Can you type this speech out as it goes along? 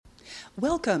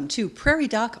Welcome to Prairie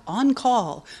Doc On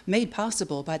Call, made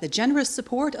possible by the generous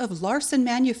support of Larson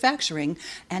Manufacturing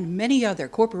and many other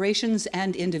corporations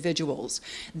and individuals.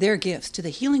 Their gifts to the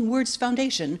Healing Words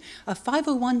Foundation, a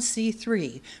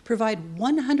 501c3, provide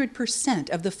 100%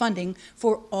 of the funding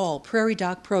for all Prairie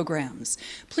Doc programs.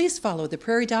 Please follow the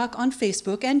Prairie Doc on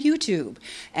Facebook and YouTube,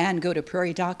 and go to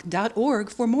prairiedoc.org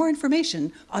for more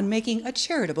information on making a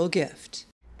charitable gift.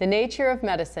 The nature of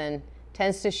medicine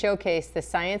tends to showcase the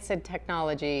science and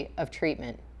technology of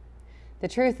treatment. The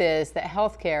truth is that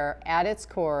healthcare, at its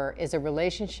core, is a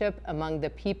relationship among the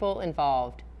people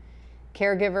involved: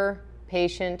 caregiver,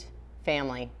 patient,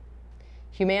 family.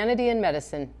 Humanity in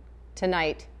Medicine,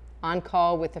 tonight, on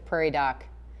call with the Prairie Doc,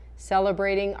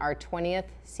 celebrating our 20th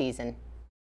season.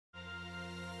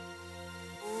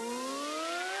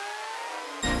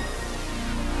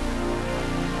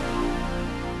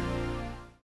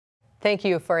 Thank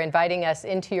you for inviting us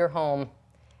into your home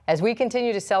as we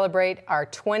continue to celebrate our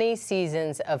 20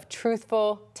 seasons of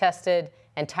truthful, tested,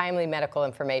 and timely medical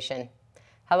information.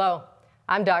 Hello,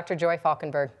 I'm Dr. Joy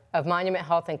Falkenberg of Monument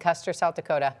Health in Custer, South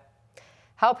Dakota.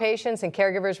 How patients and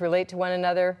caregivers relate to one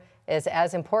another is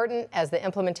as important as the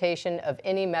implementation of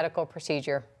any medical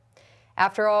procedure.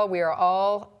 After all, we are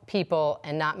all people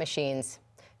and not machines.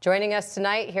 Joining us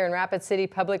tonight here in Rapid City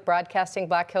Public Broadcasting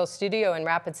Black Hills Studio in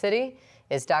Rapid City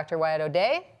is Dr. Wyatt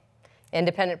O'Day,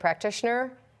 independent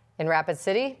practitioner in Rapid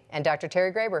City, and Dr.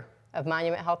 Terry Graber of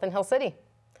Monument Health in Hill City.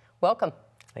 Welcome.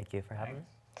 Thank you for having me.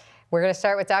 We're going to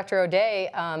start with Dr. O'Day.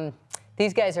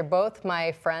 These guys are both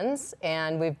my friends,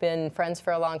 and we've been friends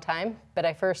for a long time, but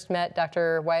I first met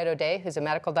Dr. Wyatt O'Day, who's a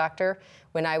medical doctor,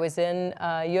 when I was in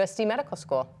USD Medical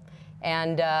School.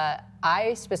 And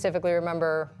I specifically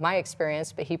remember my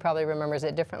experience, but he probably remembers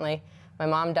it differently. My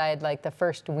mom died like the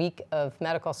first week of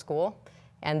medical school,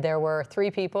 and there were 3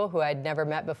 people who I'd never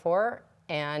met before,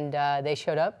 and they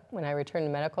showed up when I returned to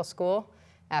medical school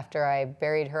after I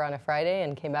buried her on a Friday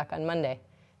and came back on Monday.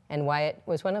 And Wyatt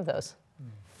was one of those.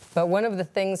 But one of the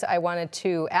things I wanted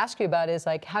to ask you about is,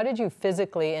 like, how did you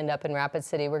physically end up in Rapid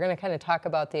City? We're going to kind of talk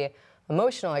about the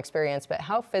emotional experience, but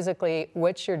how physically,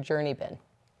 what's your journey been?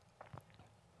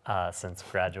 Since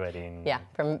graduating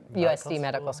from USD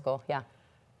Medical School,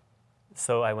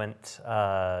 So I went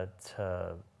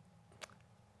to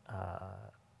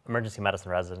emergency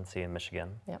medicine residency in Michigan,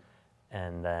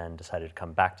 and then decided to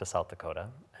come back to South Dakota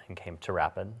and came to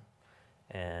Rapid.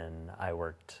 And I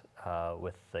worked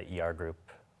with the ER group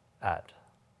at,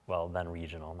 well, then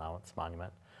regional, now it's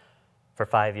Monument, for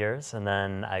 5 years. And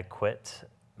then I quit,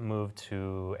 moved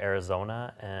to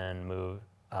Arizona, and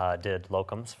did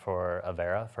locums for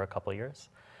Avera for a couple years.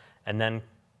 And then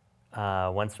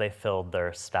once they filled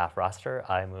their staff roster,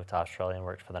 I moved to Australia and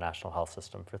worked for the National Health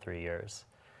System for 3 years.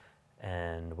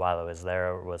 And while I was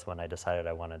there was when I decided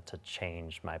I wanted to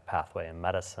change my pathway in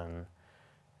medicine,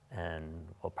 and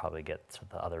we'll probably get to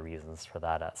the other reasons for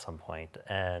that at some point,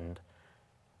 and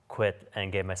quit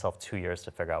and gave myself 2 years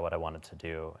to figure out what I wanted to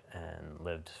do, and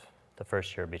lived the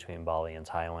first year between Bali and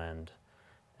Thailand,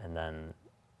 and then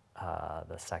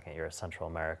the second year of Central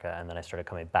America, and then I started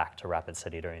coming back to Rapid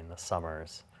City during the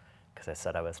summers, because I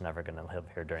said I was never going to live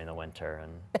here during the winter,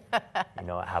 and you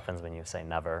know what happens when you say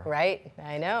never. Right,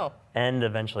 I know. And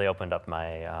eventually opened up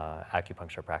my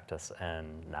acupuncture practice,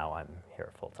 and now I'm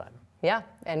here full time. Yeah,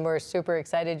 and we're super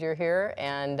excited you're here,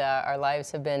 and our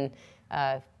lives have been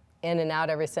in and out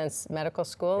ever since medical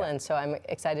school, and so I'm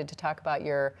excited to talk about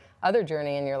your other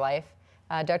journey in your life.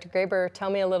 Dr. Graber, tell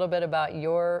me a little bit about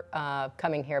your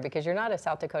coming here, because you're not a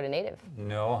South Dakota native.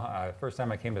 No, first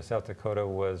time I came to South Dakota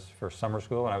was for summer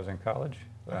school when I was in college.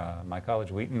 My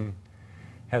college, Wheaton,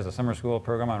 has a summer school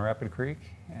program on Rapid Creek,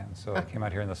 and so I came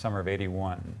out here in the summer of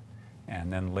 '81.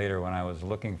 And then later when I was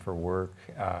looking for work,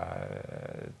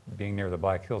 being near the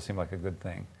Black Hills seemed like a good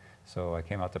thing. So I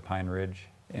came out to Pine Ridge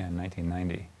in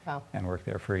 1990 and worked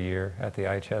there for a year at the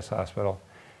IHS hospital.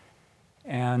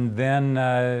 And then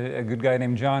a good guy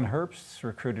named John Herbst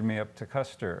recruited me up to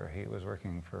Custer. He was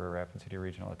working for Rapid City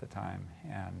Regional at the time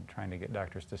and trying to get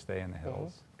doctors to stay in the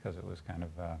hills because it was kind of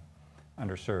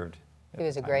underserved. He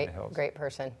was a great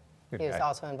person. Good he was guy.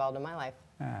 also involved in my life.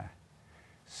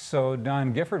 So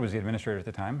Don Gifford was the administrator at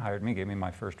the time, hired me, gave me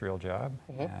my first real job,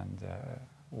 and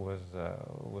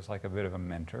was like a bit of a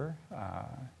mentor.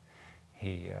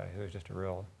 He was just a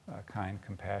real kind,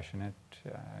 compassionate,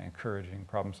 encouraging,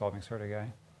 problem-solving sort of guy.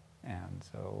 And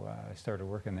so I started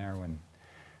working there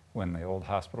when the old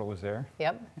hospital was there.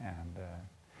 Yep. And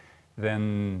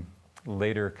then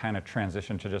later kind of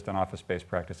transitioned to just an office-based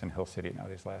practice in Hill City now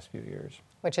these last few years.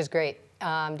 Which is great.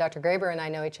 Dr. Graber and I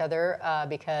know each other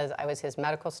because I was his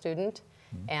medical student,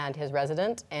 and his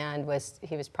resident, and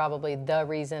he was probably the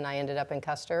reason I ended up in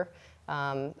Custer.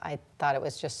 I thought it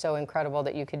was just so incredible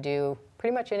that you could do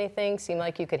pretty much anything, seemed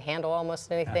like you could handle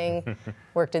almost anything.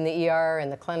 Worked in the ER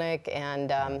and the clinic,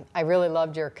 and I really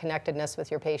loved your connectedness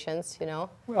with your patients, you know?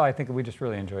 Well, I think we just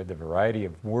really enjoyed the variety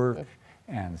of work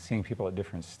and seeing people at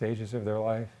different stages of their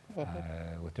life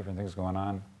with different things going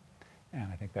on. And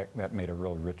I think that made a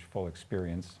real rich, full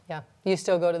experience. Yeah. You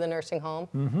still go to the nursing home?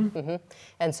 Mm-hmm.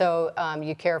 And so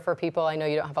you care for people. I know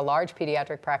you don't have a large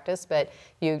pediatric practice, but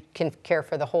you can care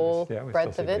for the whole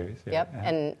breadth of it. Babies, Yep. Yeah.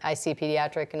 And I see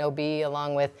pediatric and OB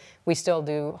along with, we still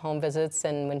do home visits,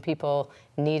 and when people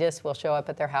need us, we'll show up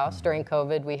at their house. During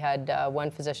COVID, we had one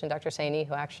physician, Dr. Saini,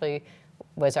 who actually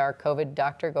was our COVID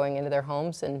doctor, going into their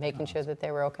homes and making sure that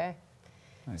they were okay.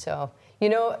 Nice. So, you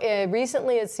know,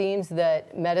 recently it seems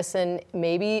that medicine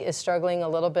maybe is struggling a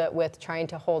little bit with trying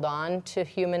to hold on to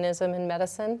humanism in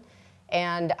medicine.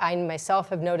 And I myself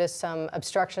have noticed some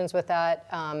obstructions with that.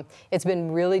 It's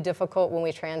been really difficult when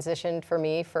we transitioned for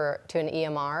me to an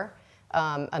EMR,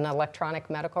 an electronic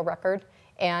medical record.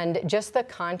 And just the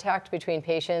contact between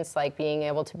patients, like being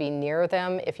able to be near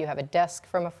them if you have a desk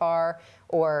from afar,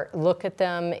 or look at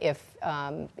them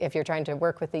if you're trying to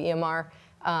work with the EMR.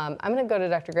 I'm going to go to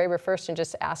Dr. Graber first and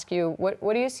just ask you,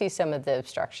 what do you see some of the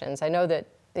obstructions? I know that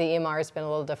the EMR has been a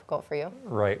little difficult for you.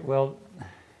 Right. Well,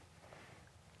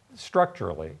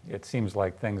 structurally, it seems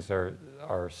like things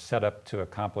are set up to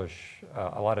accomplish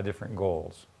a lot of different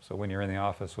goals. So when you're in the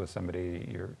office with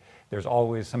somebody, there's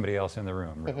always somebody else in the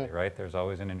room, really, right? There's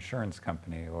always an insurance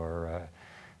company or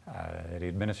an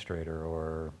administrator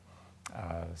or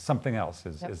something else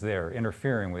is there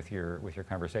interfering with your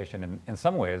conversation. And in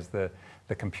some ways, the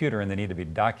computer and the need to be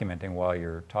documenting while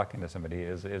you're talking to somebody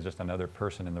is just another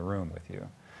person in the room with you,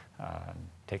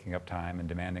 taking up time and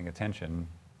demanding attention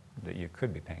that you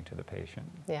could be paying to the patient.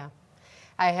 Yeah.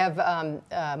 I have,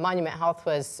 Monument Health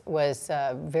was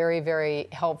very, very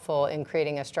helpful in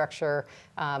creating a structure.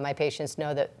 My patients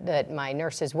know that my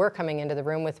nurses were coming into the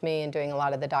room with me and doing a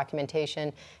lot of the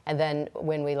documentation. And then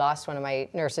when we lost one of my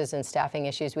nurses and staffing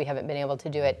issues, we haven't been able to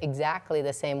do it exactly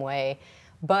the same way.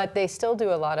 But they still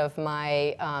do a lot of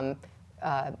my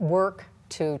work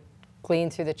to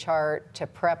glean through the chart, to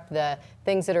prep the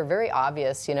things that are very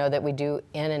obvious, you know, that we do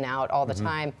in and out all the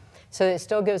time. So it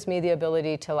still gives me the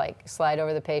ability to like slide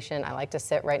over the patient. I like to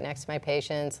sit right next to my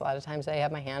patients. A lot of times I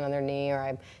have my hand on their knee or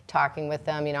I'm talking with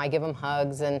them. You know, I give them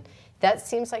hugs, and that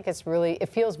seems like it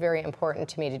feels very important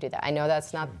to me to do that. I know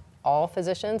that's not all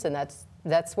physicians, and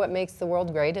that's what makes the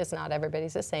world great, is not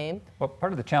everybody's the same. Well,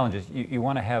 part of the challenge is you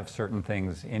want to have certain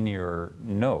things in your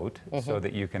note so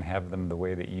that you can have them the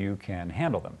way that you can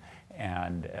handle them.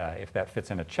 And if that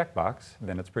fits in a checkbox,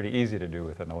 then it's pretty easy to do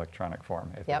with an electronic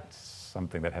form. If it's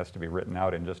something that has to be written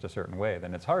out in just a certain way,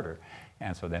 then it's harder.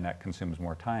 And so then that consumes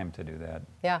more time to do that.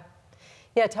 Yeah.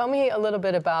 Yeah, tell me a little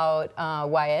bit about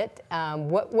Wyatt.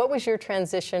 What was your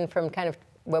transition from kind of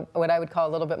what I would call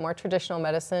a little bit more traditional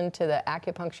medicine to the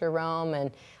acupuncture realm?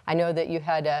 And I know that you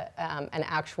had an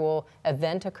actual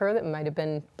event occur that might have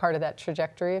been part of that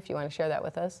trajectory, if you want to share that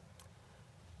with us.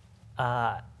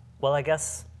 Well, I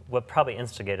guess what probably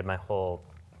instigated my whole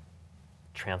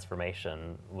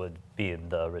transformation would be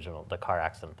the car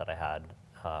accident that I had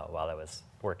while I was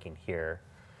working here,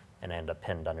 and I ended up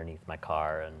pinned underneath my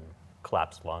car and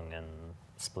collapsed lung and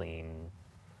spleen,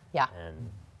 and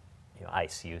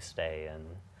ICU stay.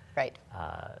 And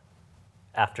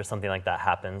after something like that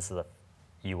happens,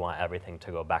 you want everything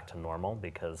to go back to normal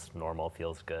because normal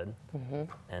feels good.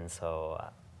 And so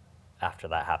after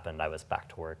that happened, I was back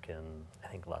to work in, I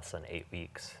think, less than 8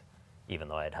 weeks, even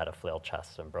though I had a flail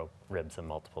chest and broke ribs in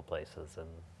multiple places and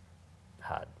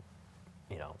had,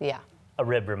 a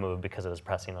rib removed because it was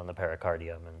pressing on the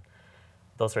pericardium and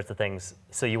those sorts of things.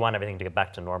 So you want everything to get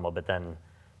back to normal, but then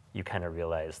you kind of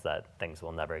realize that things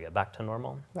will never get back to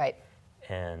normal. Right.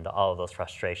 And all of those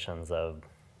frustrations of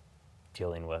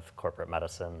dealing with corporate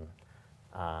medicine,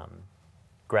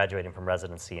 graduating from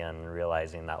residency and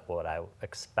realizing that what I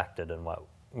expected and what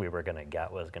we were going to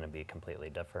get was going to be completely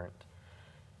different.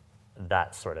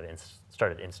 That sort of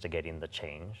started instigating the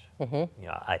change.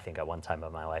 I think at one time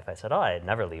of my life I said, I'd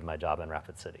never leave my job in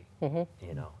Rapid City, and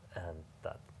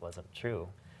that wasn't true,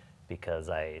 because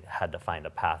I had to find a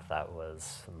path that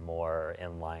was more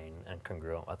in line and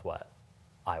congruent with what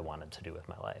I wanted to do with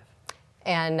my life.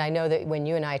 And I know that when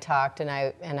you and I talked, and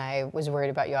I was worried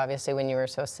about you, obviously, when you were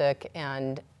so sick,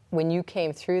 and when you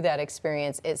came through that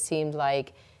experience, it seemed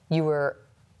like you were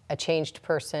a changed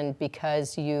person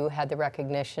because you had the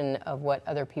recognition of what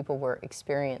other people were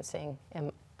experiencing.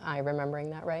 Am I remembering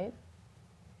that right?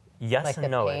 Yes like and the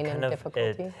no. pain and It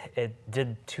difficulty? it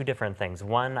did two different things.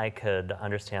 One, I could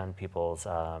understand people's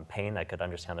pain. I could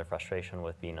understand their frustration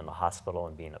with being in the hospital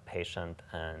and being a patient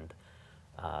and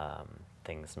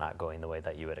things not going the way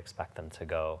that you would expect them to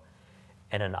go.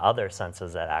 And in other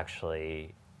senses, that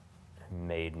actually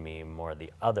made me more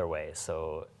the other way.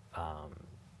 So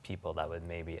people that would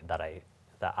maybe that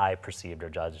I perceived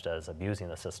or judged as abusing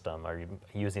the system or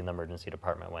using the emergency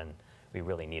department when we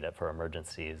really need it for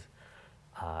emergencies.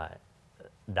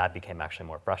 That became actually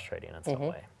more frustrating in some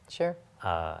way. Sure.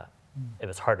 It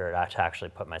was harder to actually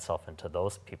put myself into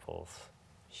those people's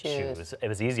shoes. It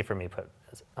was easy for me to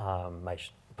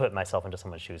put myself into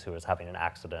someone's shoes who was having an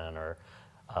accident or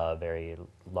a very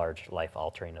large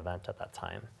life-altering event at that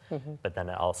time. But then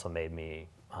it also made me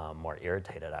more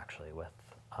irritated actually with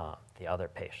the other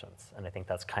patients. And I think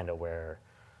that's kind of where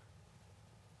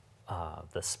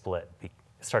the split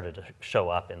started to show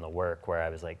up in the work, where I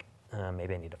was like,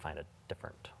 maybe I need to find a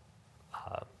different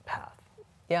path.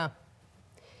 Yeah.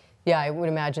 Yeah, I would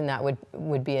imagine that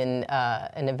would be an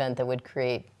event that would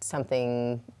create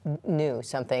something new,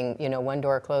 something, one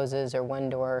door closes or one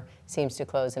door seems to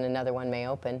close and another one may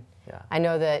open. Yeah. I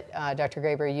know that, Dr.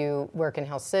 Graber, you work in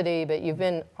Health City, but you've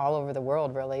been all over the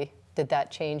world, really. Did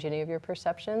that change any of your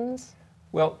perceptions?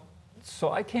 Well,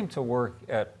 so I came to work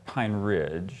at Pine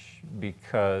Ridge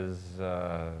because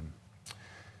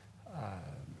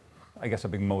I guess a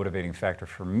big motivating factor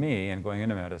for me in going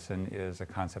into medicine is a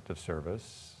concept of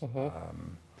service.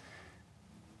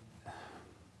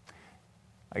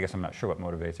 I guess I'm not sure what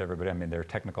motivates everybody. I mean, there are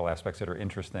technical aspects that are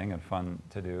interesting and fun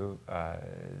to do.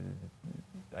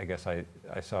 I guess I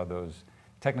saw those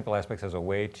technical aspects as a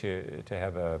way to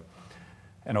have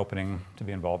an opening to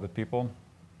be involved with people,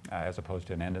 as opposed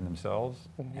to an end in themselves.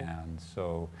 And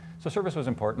so service was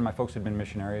important. My folks had been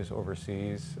missionaries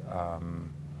overseas.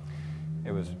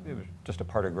 It was just a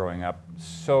part of growing up.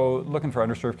 So looking for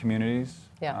underserved communities,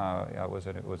 it was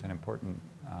an important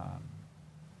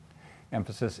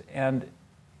emphasis. And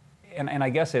I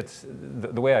guess it's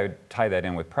the way I would tie that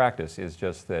in with practice is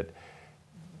just that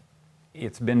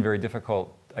it's been very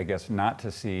difficult, I guess, not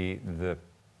to see the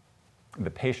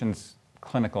patient's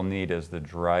clinical need as the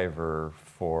driver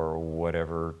for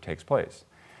whatever takes place.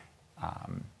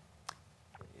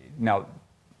 Now,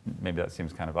 maybe that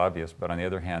seems kind of obvious, but on the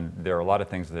other hand, there are a lot of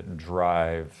things that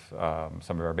drive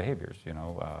some of our behaviors.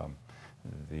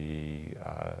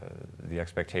 The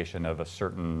expectation of a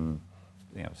certain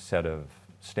set of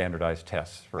standardized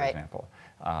tests, for example,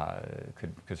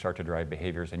 could start to drive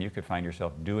behaviors, and you could find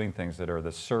yourself doing things that are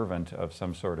the servant of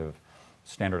some sort of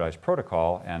standardized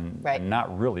protocol and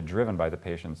not really driven by the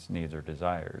patient's needs or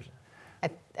desires.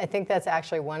 I think that's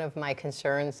actually one of my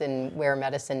concerns in where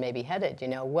medicine may be headed.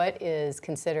 What is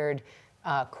considered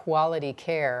quality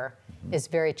care is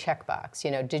very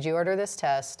checkbox. Did you order this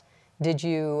test? Did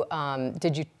you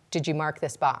mark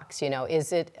this box?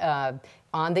 Is it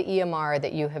on the EMR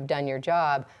that you have done your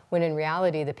job? When in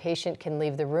reality, the patient can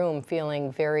leave the room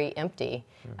feeling very empty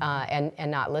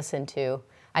and not listened to.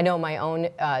 I know my own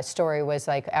story was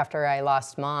like after I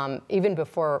lost Mom, even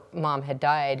before Mom had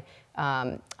died,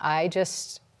 I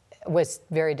just was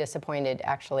very disappointed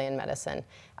actually in medicine.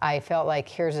 I felt like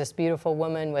here's this beautiful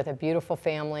woman with a beautiful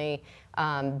family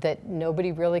that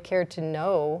nobody really cared to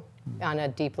know on a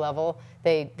deep level.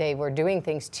 They were doing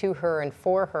things to her and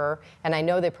for her, and I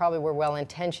know they probably were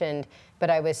well-intentioned, but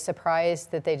I was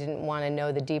surprised that they didn't want to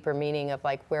know the deeper meaning of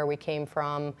like where we came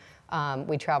from.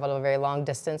 We traveled a very long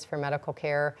distance for medical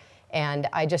care, and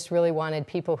I just really wanted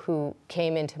people who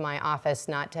came into my office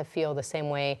not to feel the same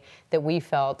way that we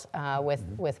felt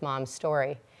with Mom's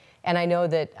story. And I know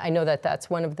that that's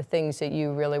one of the things that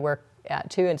you really work at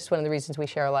too, and it's one of the reasons we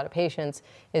share a lot of patients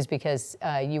is because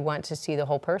you want to see the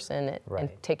whole person and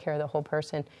take care of the whole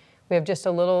person. We have just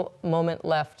a little moment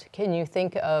left. Can you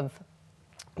think of,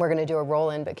 we're going to do a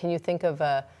roll-in, but can you think of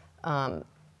an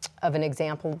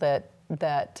example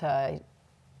that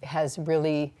has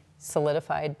really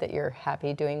solidified that you're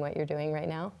happy doing what you're doing right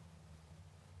now?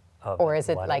 Or is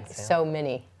it like so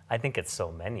many? I think it's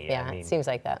so many. Yeah, I mean, it seems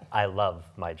like that. I love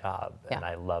my job and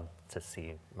I love to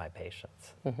see my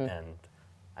patients. And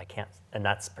I can't, and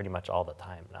that's pretty much all the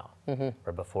time now.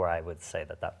 Where before I would say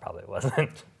that probably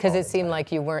wasn't. Because it seemed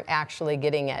like you weren't actually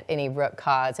getting at any root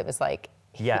cause. It was like,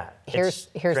 here's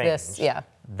this. Yeah.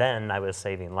 Then I was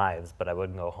saving lives, but I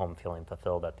wouldn't go home feeling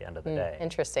fulfilled at the end of the day.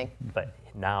 Interesting. But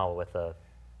now with a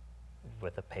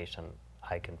patient,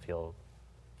 I can feel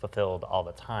fulfilled all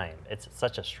the time. It's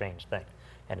such a strange thing.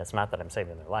 And it's not that I'm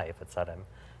saving their life, it's that I'm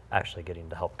actually getting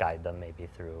to help guide them maybe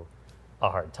through a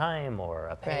hard time or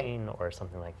a pain or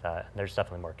something like that. And there's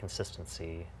definitely more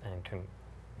consistency and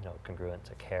congruent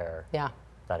to care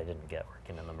that I didn't get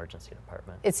working in the emergency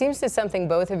department. It seems to something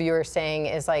both of you are saying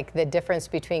is like the difference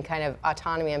between kind of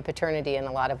autonomy and paternity in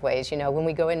a lot of ways. When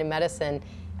we go into medicine,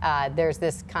 there's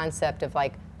this concept of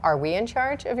like, are we in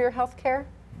charge of your health care?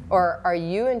 Or are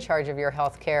you in charge of your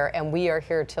health care and we are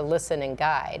here to listen and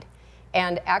guide?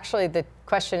 And actually the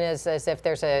question is if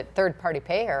there's a third-party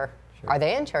payer, are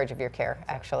they in charge of your care,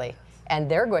 actually? And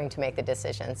they're going to make the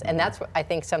decisions. And that's, I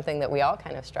think, something that we all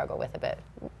kind of struggle with a bit.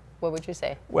 What would you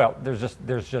say? Well,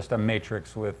 there's just a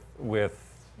matrix with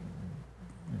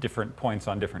different points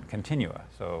on different continua.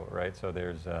 So, right, so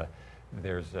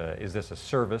is this a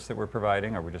service that we're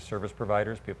providing? Are we just service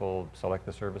providers? People select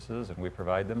the services and we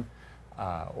provide them?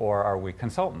 Or are we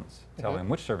consultants telling them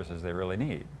which services they really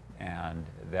need? And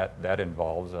that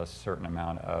involves a certain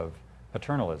amount of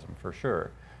paternalism, for sure.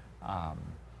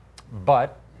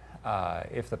 But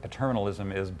if the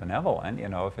paternalism is benevolent,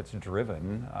 if it's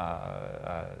driven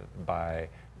by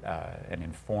an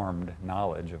informed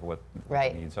knowledge of what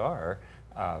the needs are,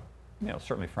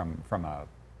 certainly from a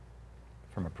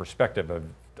perspective of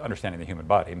understanding the human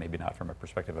body, maybe not from a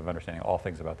perspective of understanding all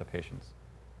things about the patient's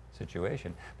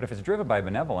situation. But if it's driven by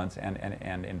benevolence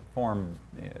and informed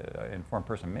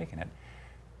person making it,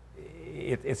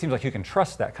 it seems like you can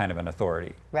trust that kind of an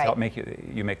authority to help make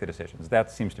you make the decisions. That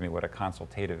seems to me what a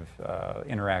consultative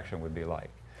interaction would be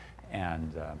like.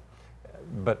 And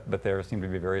but there seem to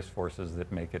be various forces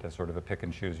that make it a sort of a pick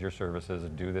and choose your services,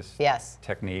 do this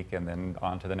technique, and then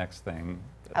on to the next thing.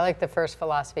 I like the first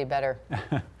philosophy better.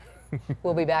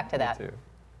 We'll be back to that. Me too.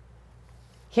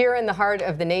 Here in the heart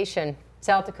of the nation,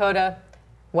 South Dakota,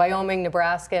 Wyoming,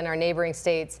 Nebraska, and our neighboring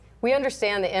states, we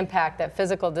understand the impact that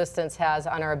physical distance has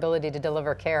on our ability to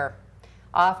deliver care.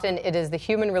 Often it is the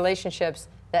human relationships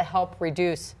that help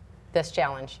reduce this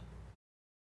challenge.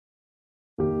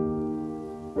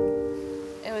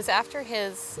 It was after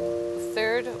his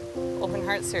third open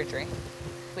heart surgery.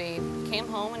 We came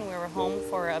home and we were home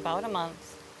for about a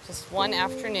month. Just one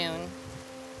afternoon,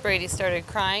 Brady started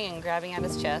crying and grabbing at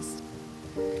his chest.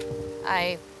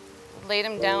 I laid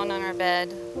him down on our bed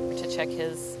to check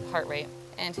his heart rate,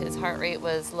 and his heart rate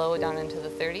was low down into the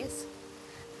 30s.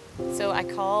 So I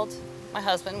called my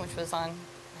husband, which was on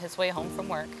his way home from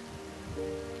work,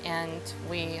 and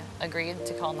we agreed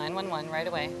to call 911 right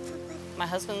away. My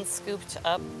husband scooped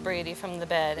up Brady from the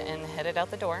bed and headed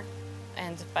out the door,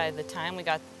 and by the time we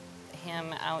got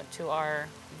him out to our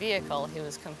vehicle, he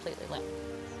was completely limp.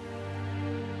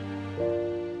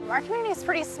 Our community is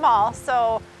pretty small,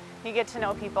 so you get to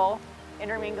know people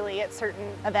intermingly at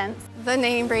certain events. The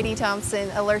name Brady Thompson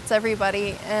alerts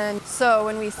everybody, and so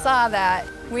when we saw that,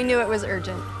 we knew it was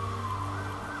urgent.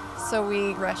 So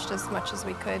we rushed as much as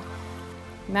we could.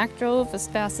 Mac drove as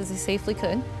fast as he safely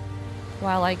could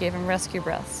while I gave him rescue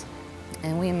breaths.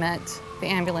 And we met the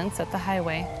ambulance at the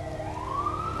highway.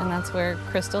 And that's where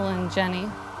Crystal and Jenny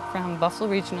from Buffalo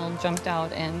Regional jumped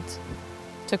out and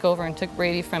took over and took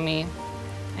Brady from me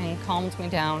and calmed me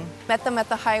down. Met them at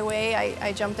the highway.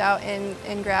 I jumped out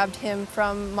and grabbed him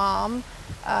from Mom.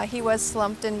 He was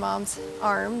slumped in Mom's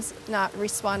arms, not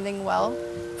responding well.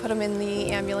 Put him in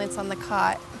the ambulance on the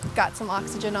cot, got some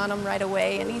oxygen on him right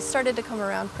away, and he started to come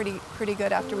around pretty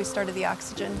good after we started the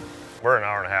oxygen. We're an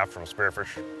hour and a half from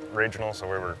Spearfish Regional, so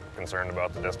we were concerned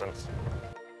about the distance.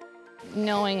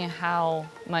 Knowing how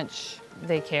much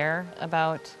they care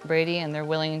about Brady and they're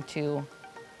willing to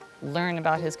learn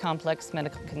about his complex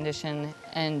medical condition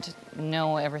and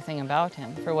know everything about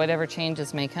him for whatever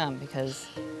changes may come, because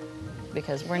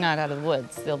we're not out of the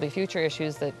woods. There'll be future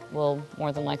issues that will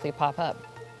more than likely pop up.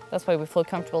 That's why we feel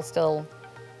comfortable still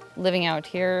living out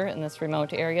here in this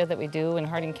remote area that we do in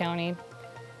Harding County,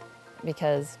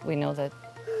 because we know that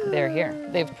they're here.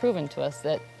 They've proven to us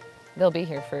that they'll be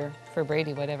here for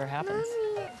Brady, whatever happens.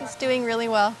 He's doing really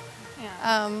well.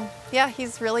 Yeah,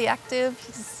 he's really active.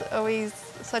 He's always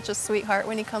such a sweetheart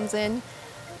when he comes in.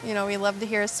 We love to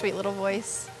hear his sweet little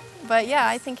voice. But yeah,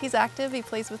 I think he's active. He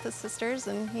plays with his sisters,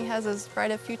 and he has as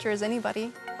bright a future as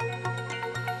anybody.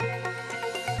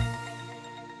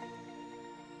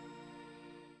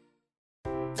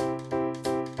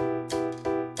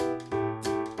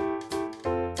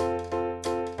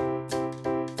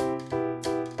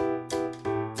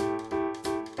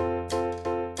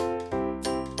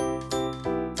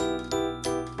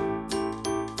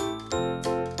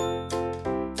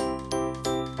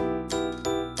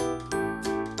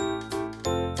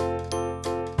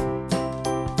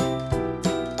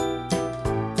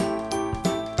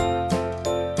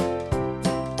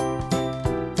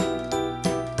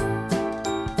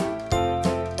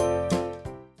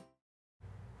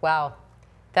 Wow.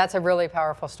 That's a really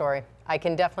powerful story. I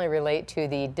can definitely relate to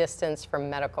the distance from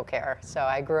medical care. So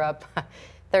I grew up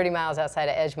 30 miles outside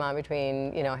of Edgemont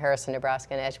between Harrison,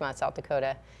 Nebraska and Edgemont, South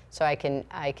Dakota. So I can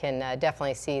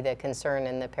definitely see the concern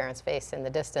in the parents' face in the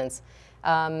distance.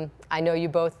 I know you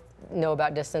both know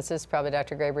about distances, probably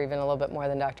Dr. Graber even a little bit more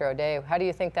than Dr. O'Day. How do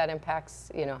you think that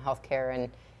impacts healthcare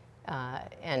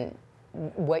and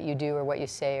what you do or what you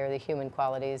say or the human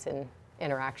qualities and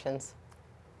interactions?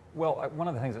 Well, one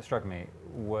of the things that struck me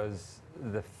was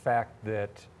the fact that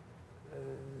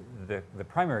the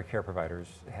primary care providers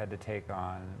had to take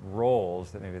on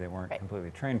roles that maybe they weren't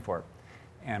completely trained for.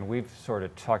 And we've sort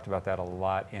of talked about that a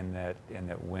lot in that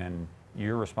when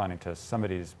you're responding to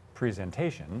somebody's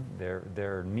presentation,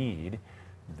 their need,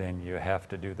 then you have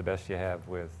to do the best you have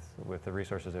with the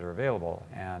resources that are available.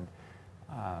 And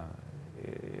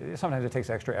sometimes it takes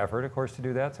extra effort, of course, to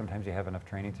do that. Sometimes you have enough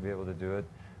training to be able to do it.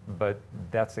 But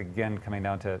that's, again, coming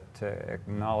down to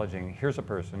acknowledging, here's a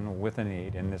person with a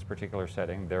need in this particular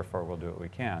setting, therefore we'll do what we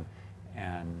can.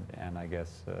 And I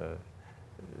guess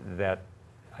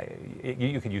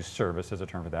you could use service as a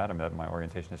term for that. I mean, my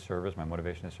orientation is service, my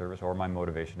motivation is service, or my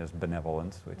motivation is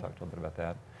benevolence. We talked a little bit about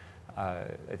that.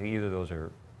 I think either of those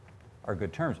are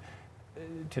good terms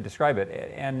to describe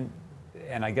it. And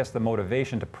I guess the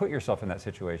motivation to put yourself in that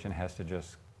situation has to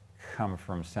just come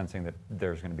from sensing that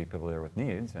there's going to be people there with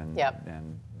needs, and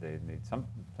they need some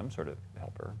sort of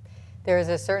helper. There is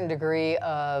a certain degree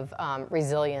of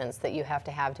resilience that you have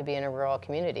to be in a rural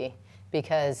community,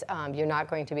 because you're not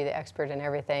going to be the expert in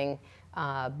everything.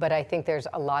 But I think there's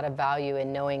a lot of value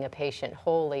in knowing a patient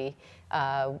wholly.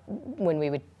 When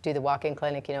we would do the walk-in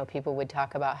clinic, people would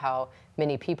talk about how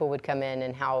many people would come in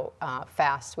and how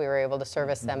fast we were able to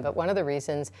service them. But one of the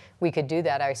reasons we could do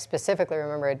that, I specifically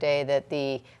remember a day that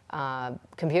the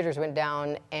computers went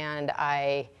down, and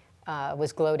I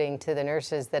was gloating to the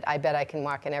nurses that I bet I can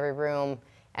walk in every room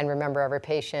and remember every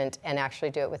patient and actually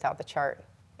do it without the chart.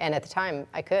 And at the time,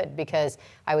 I could, because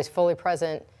I was fully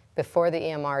present before the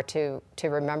EMR to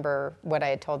remember what I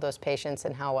had told those patients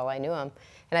and how well I knew them.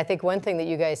 And I think one thing that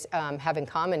you guys have in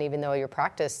common, even though your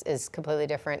practice is completely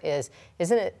different,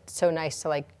 isn't it so nice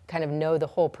to kind of know the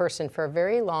whole person for a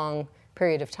very long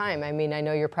period of time? I mean, I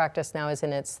know your practice now is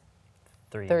in its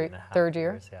third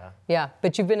year. Years, yeah. Yeah,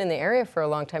 but you've been in the area for a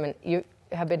long time, and you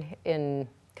have been in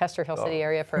Custer Hill City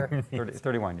area for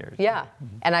 31 years. Yeah,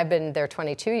 and I've been there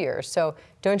 22 years. So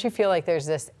don't you feel like there's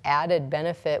this added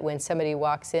benefit when somebody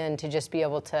walks in to just be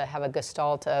able to have a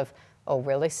gestalt of, oh,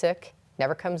 really sick,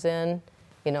 never comes in,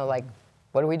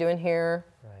 what are we doing here?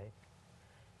 Right.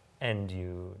 And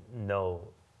you know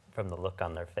from the look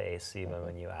on their face, even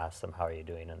when you ask them, how are you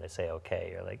doing, and they say, okay,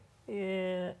 you're like,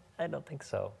 yeah, I don't think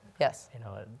so. Yes.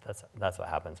 That's what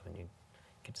happens when you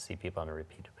get to see people on a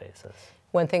repeated basis.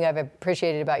 One thing I've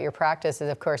appreciated about your practice is,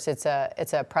 of course, it's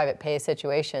a private pay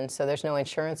situation, so there's no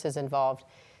insurances involved.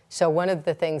 So one of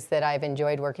the things that I've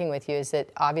enjoyed working with you is that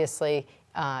obviously,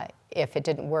 if it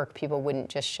didn't work, people wouldn't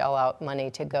just shell out money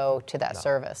to go to that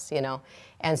service,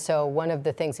 And so one of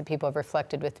the things that people have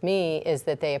reflected with me is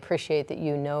that they appreciate that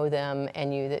you know them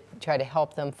and you try to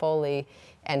help them fully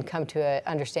and come to an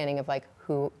understanding of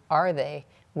who are they,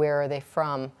 where are they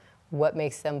from, what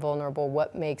makes them vulnerable,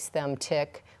 what makes them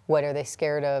tick, what are they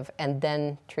scared of, and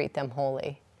then treat them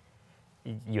wholly.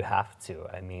 You have to.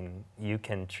 I mean, you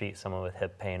can treat someone with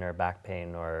hip pain or back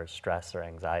pain or stress or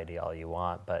anxiety all you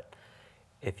want, but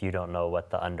if you don't know what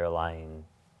the underlying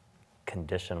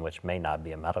condition, which may not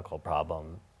be a medical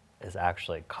problem, is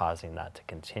actually causing that to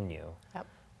continue,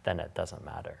 then it doesn't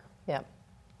matter. Yep.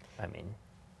 I mean,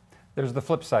 there's the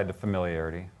flip side to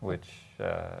familiarity, which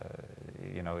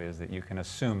is that you can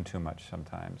assume too much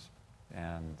sometimes,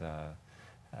 and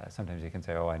sometimes you can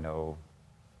say, "Oh, I know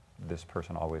this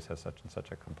person always has such and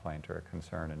such a complaint or a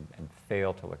concern," and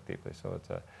fail to look deeply. So it's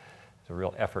a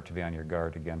real effort to be on your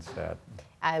guard against that.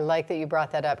 I like that you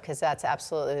brought that up, because that's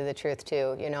absolutely the truth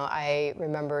too. I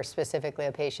remember specifically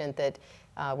a patient that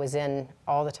was in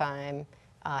all the time,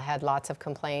 had lots of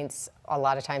complaints. A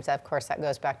lot of times, of course, that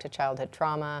goes back to childhood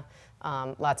trauma,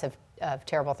 lots of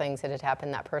terrible things that had happened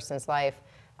in that person's life.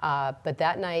 But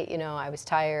that night, I was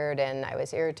tired and I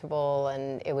was irritable,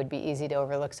 and it would be easy to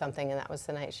overlook something, and that was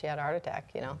the night she had a heart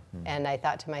attack, Mm-hmm. And I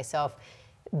thought to myself,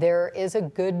 there is a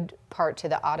good part to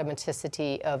the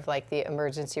automaticity of the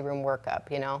emergency room workup,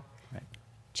 Right.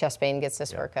 Chest pain gets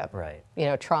this workup. Right.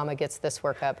 Trauma gets this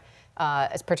workup.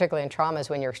 It's particularly in traumas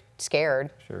when you're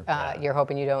scared. Sure. You're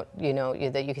hoping you don't,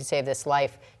 that you can save this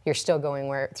life. You're still going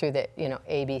through the,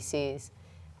 ABCs.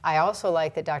 I also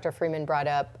like that Dr. Freeman brought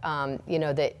up,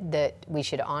 that we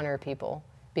should honor people,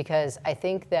 because I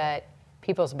think that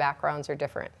people's backgrounds are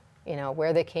different. You know,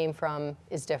 where they came from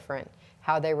is different.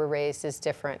 How they were raised is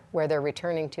different. Where they're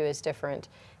returning to is different.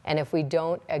 And if we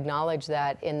don't acknowledge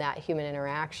that in that human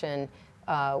interaction,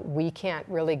 we can't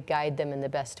really guide them in the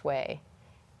best way.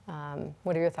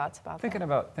 What are your thoughts about that? Thinking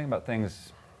about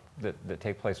things that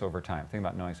take place over time, thinking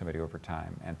about knowing somebody over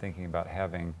time, and thinking about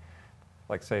having,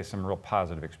 like, say, some real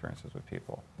positive experiences with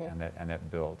people, and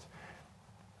that builds.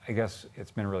 I guess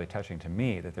it's been really touching to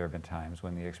me that there have been times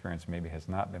when the experience maybe has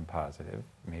not been positive.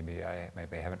 Maybe I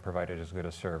haven't provided as good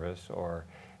a service, or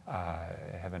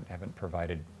haven't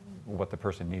provided what the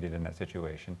person needed in that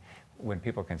situation. When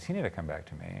people continue to come back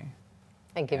to me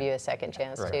and give you a second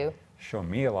chance too, show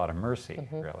me a lot of mercy,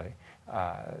 really.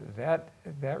 That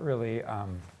really,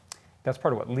 that's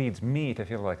part of what leads me to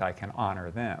feel like I can honor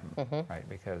them, right?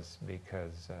 Because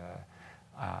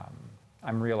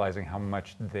I'm realizing how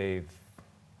much they've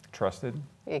trusted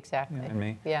in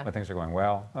me. Yeah. When things are going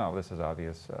well, oh, this is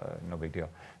obvious, no big deal.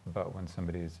 But when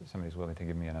somebody's willing to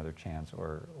give me another chance,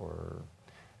 or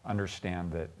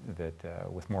understand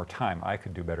that with more time I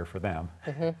could do better for them.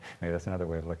 Maybe that's another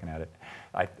way of looking at it.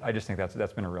 I just think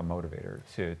that's been a real motivator,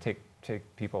 to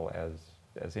take people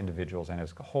as individuals and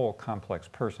as whole complex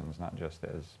persons, not just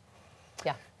as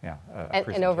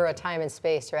and over a time and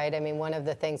space, right? I mean, one of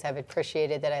the things I've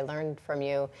appreciated that I learned from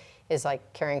you is like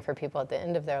caring for people at the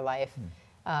end of their life.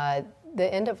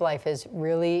 The end of life is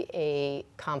really a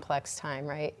complex time,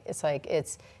 right? It's like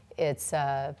it's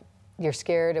you're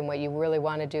scared, and what you really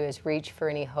want to do is reach for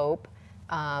any hope.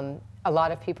 A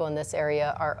lot of people in this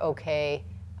area are okay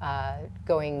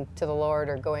going to the Lord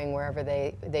or going wherever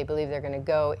they believe they're going to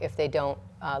go if they don't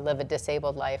live a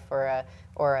disabled life or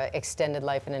a extended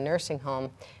life in a nursing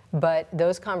home. But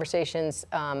those conversations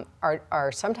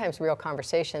are sometimes real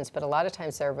conversations, but a lot of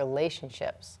times they're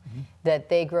relationships that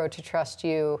they grow to trust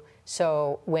you.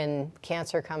 So when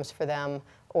cancer comes for them,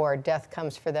 or death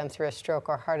comes for them through a stroke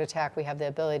or heart attack, we have the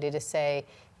ability to say,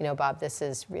 you know, Bob, this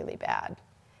is really bad.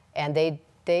 And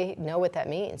they know what that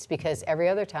means, because every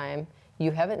other time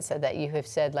you haven't said that. You have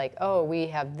said, like, oh, we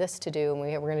have this to do, and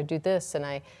we're going to do this, and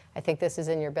I think this is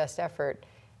in your best effort.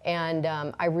 And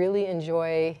I really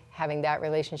enjoy having that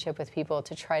relationship with people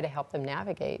to try to help them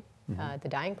navigate the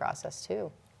dying process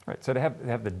too. Right, so to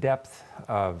have the depth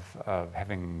of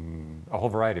having a whole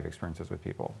variety of experiences with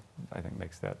people, I think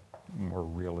makes that more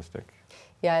realistic.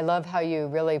 Yeah, I love how you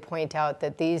really point out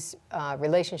that these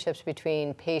relationships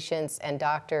between patients and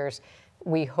doctors,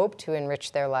 we hope to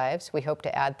enrich their lives, we hope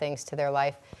to add things to their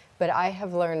life, but I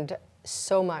have learned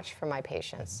so much from my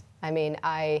patients. I mean,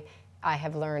 I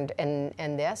have learned, and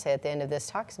the essay at the end of this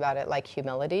talks about it, like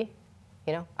humility.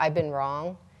 You know, I've been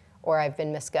wrong, or I've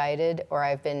been misguided, or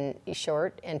I've been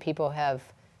short, and people have,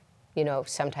 you know,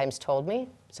 sometimes told me,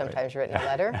 sometimes written a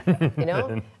letter, you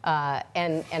know,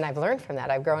 and I've learned from that.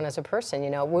 I've grown as a person. You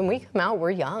know, when we come out,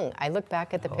 we're young. I look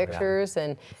back at the pictures,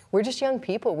 and we're just young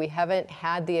people. We haven't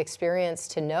had the experience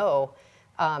to know,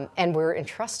 and we're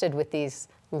entrusted with these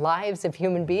lives of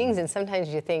human beings, and sometimes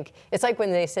you think, it's like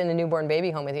when they send a newborn baby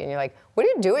home with you, and you're like, what are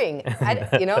you doing?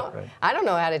 You know, I don't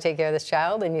know how to take care of this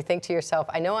child, and you think to yourself,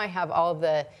 I know I have all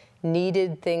the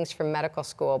needed things from medical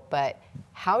school, but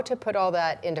how to put all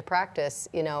that into practice,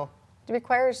 you know, it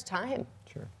requires time.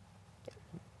 Sure.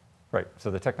 Right, so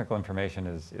the technical information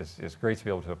is great to be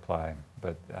able to apply,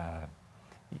 but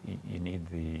you need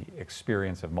the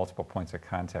experience of multiple points of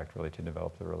contact really to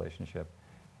develop the relationship.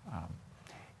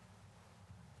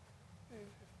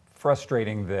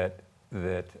 Frustrating that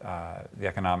the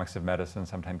economics of medicine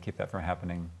sometimes keep that from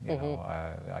happening. You know,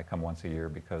 I come once a year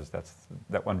because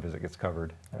that one visit gets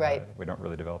covered. Right. We don't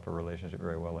really develop a relationship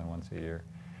very well in once a year.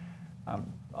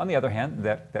 On the other hand,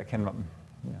 that can,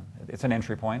 you know, it's an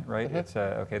entry point, right? It's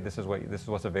okay. This is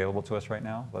what's available to us right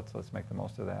now. Let's make the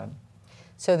most of that.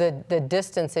 So the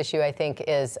distance issue, I think,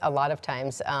 is a lot of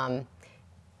times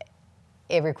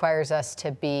it requires us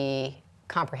to be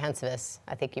comprehensivists.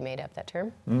 I think you made up that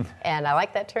term, and I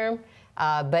like that term.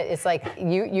 But it's like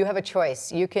you have a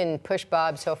choice. You can push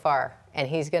Bob so far, and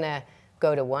he's gonna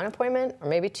go to one appointment or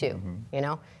maybe two. You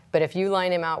know. But if you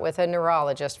line him out with a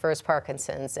neurologist for his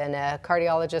Parkinson's and a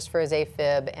cardiologist for his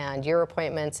AFib and your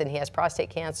appointments, and he has prostate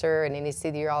cancer and he needs to see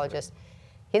the urologist,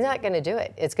 he's not going to do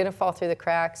it. It's going to fall through the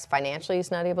cracks. Financially,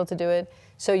 he's not able to do it.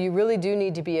 So you really do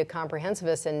need to be a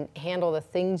comprehensivist and handle the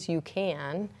things you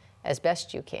can as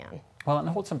best you can. Well, and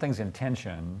hold some things in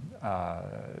tension.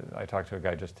 I talked to a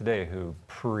guy just today who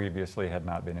previously had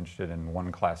not been interested in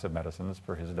one class of medicines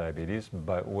for his diabetes,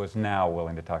 but was now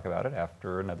willing to talk about it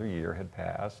after another year had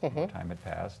passed, time had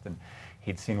passed, and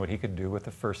he'd seen what he could do with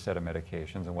the first set of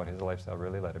medications and what his lifestyle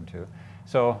really led him to.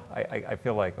 So I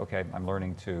feel like, okay, I'm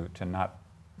learning to not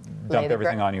dump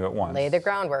everything on you at once. Lay the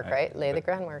groundwork, right? Lay the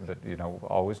groundwork. But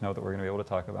always know that we're going to be able to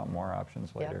talk about more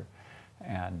options later,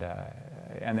 and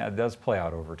that does play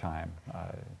out over time.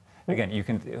 Again, you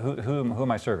can. Who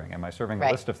am I serving? Am I serving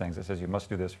a list of things that says you must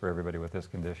do this for everybody with this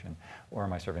condition, or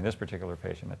am I serving this particular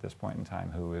patient at this point in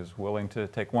time who is willing to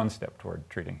take one step toward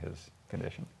treating his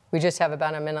condition? We just have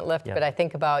about a minute left, but I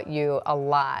think about you a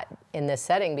lot in this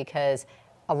setting because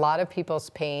a lot of people's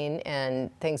pain and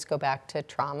things go back to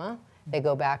trauma. They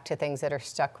go back to things that are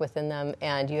stuck within them,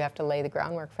 and you have to lay the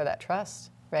groundwork for that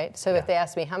trust, right? So if they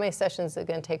ask me, how many sessions is it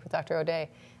going to take with Dr. O'Day?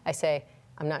 I say,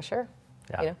 I'm not sure.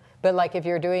 But like if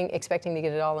you're expecting to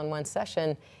get it all in one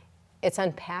session, it's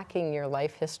unpacking your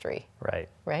life history.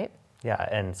 Right? Yeah,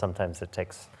 and sometimes it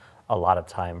takes a lot of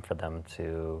time for them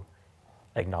to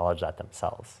acknowledge that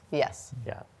themselves. Yes.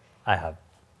 Yeah. I have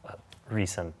a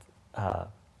recent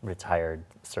retired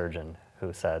surgeon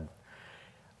who said,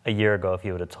 a year ago, if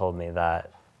you would have told me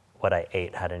that what I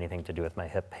ate had anything to do with my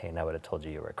hip pain, I would have told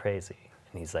you were crazy.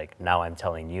 And he's like, now I'm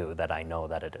telling you that I know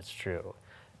that it is true.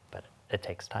 But it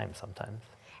takes time sometimes.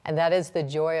 And that is the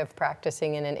joy of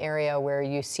practicing in an area where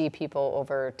you see people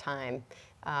over time.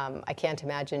 I can't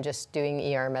imagine just doing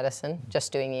ER medicine,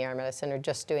 or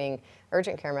just doing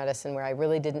urgent care medicine where I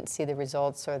really didn't see the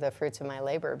results or the fruits of my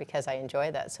labor because I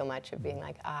enjoy that so much of being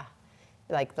like,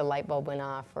 like the light bulb went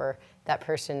off, or that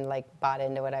person like bought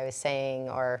into what I was saying,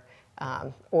 or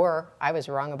I was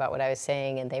wrong about what I was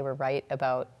saying and they were right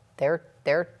about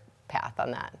their path on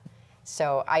that.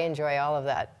 So I enjoy all of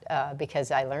that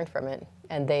because I learned from it,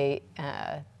 and they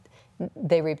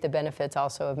reap the benefits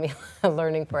also of me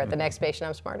learning for it. The next patient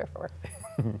I'm smarter for,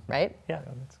 right? Yeah,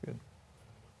 that's good.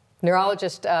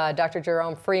 Neurologist Dr.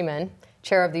 Jerome Freeman,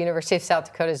 chair of the University of South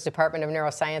Dakota's Department of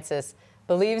Neurosciences,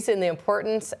 believes in the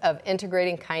importance of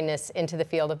integrating kindness into the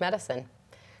field of medicine.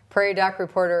 Prairie Doc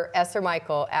reporter Esther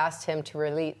Michael asked him to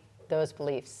relate those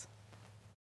beliefs.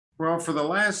 Well, for the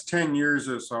last 10 years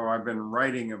or so, I've been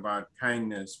writing about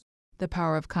kindness. The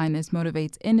power of kindness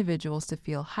motivates individuals to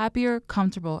feel happier,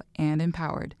 comfortable, and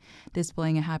empowered.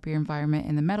 Displaying a happier environment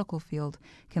in the medical field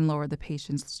can lower the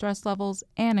patient's stress levels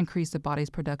and increase the body's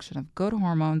production of good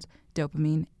hormones,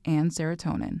 dopamine, and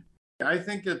serotonin. I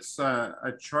think it's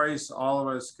a choice all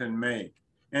of us can make.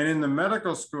 And in the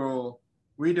medical school,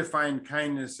 we define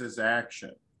kindness as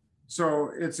action.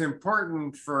 So it's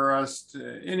important for us,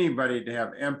 anybody, to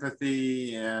have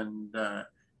empathy and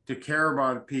to care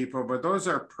about people, but those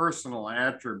are personal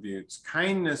attributes.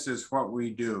 Kindness is what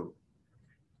we do.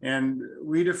 And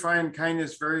we define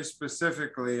kindness very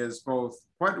specifically as both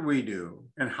what we do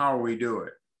and how we do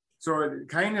it. So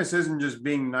kindness isn't just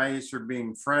being nice or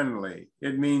being friendly.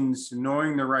 It means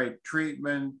knowing the right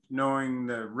treatment, knowing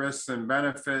the risks and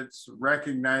benefits,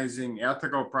 recognizing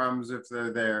ethical problems if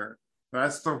they're there.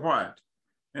 That's the what.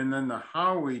 And then the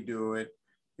how we do it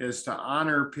is to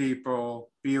honor people,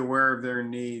 be aware of their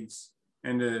needs,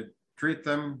 and to treat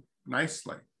them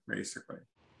nicely, basically.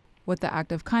 With the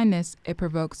act of kindness, it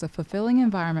provokes a fulfilling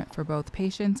environment for both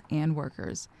patients and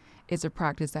workers. It's a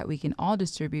practice that we can all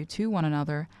distribute to one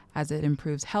another as it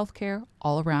improves healthcare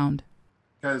all around.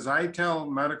 Because I tell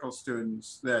medical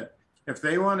students that if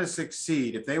they want to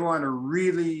succeed, if they want to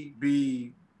really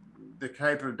be the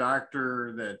type of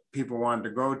doctor that people want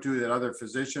to go to, that other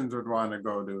physicians would want to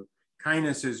go to,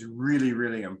 kindness is really,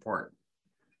 really important.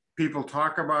 People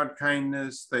talk about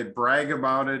kindness, they brag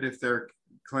about it if their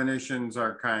clinicians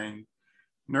are kind.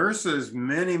 Nurses,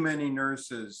 many, many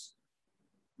nurses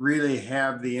really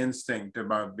have the instinct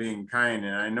about being kind.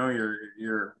 And I know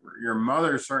your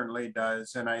mother certainly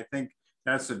does. And I think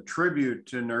that's a tribute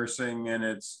to nursing, and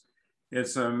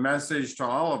it's a message to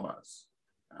all of us.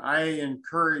 I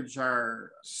encourage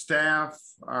our staff,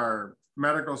 our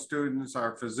medical students,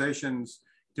 our physicians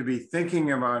to be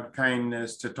thinking about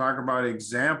kindness, to talk about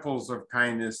examples of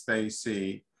kindness they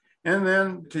see, and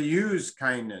then to use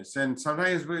kindness. And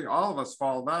sometimes all of us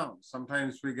fall down.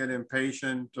 Sometimes we get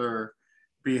impatient or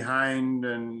behind,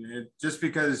 and just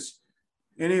because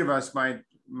any of us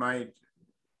might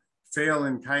fail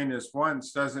in kindness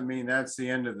once doesn't mean that's the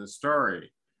end of the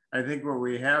story. I think what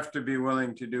we have to be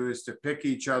willing to do is to pick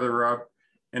each other up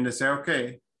and to say,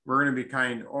 okay, we're going to be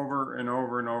kind over and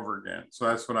over and over again. So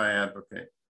that's what I advocate.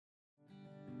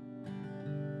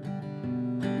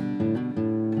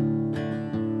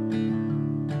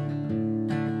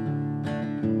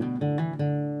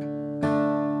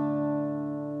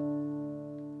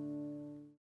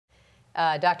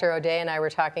 Dr. O'Day and I were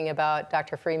talking about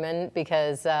Dr. Freeman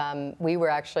because we were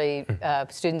actually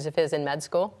students of his in med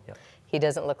school. Yep. He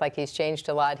doesn't look like he's changed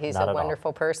a lot. He's Not a at all.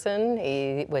 wonderful person.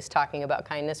 He was talking about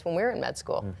kindness when we were in med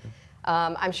school.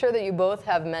 I'm sure that you both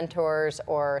have mentors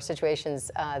or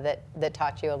situations that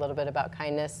taught you a little bit about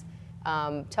kindness.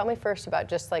 Tell me first about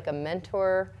just like a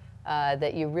mentor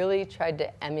that you really tried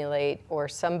to emulate, or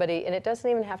somebody, and it doesn't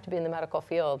even have to be in the medical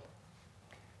field.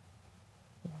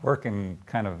 Working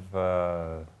kind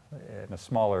of in a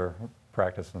smaller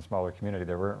practice in a smaller community,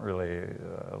 there weren't really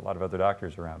a lot of other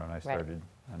doctors around when I started.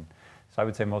 Right. And so I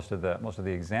would say most of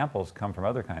the examples come from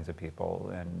other kinds of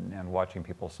people, and watching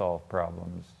people solve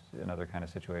problems in other kind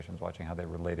of situations, watching how they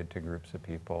related to groups of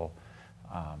people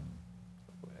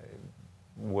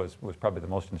was probably the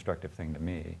most instructive thing to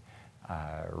me.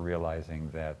 Realizing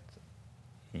that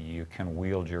you can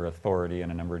wield your authority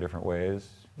in a number of different ways.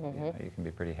 Mm-hmm. You can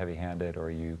be pretty heavy-handed,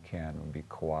 or you can be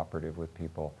cooperative with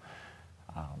people.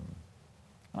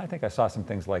 I think I saw some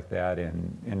things like that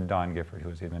in Don Gifford, who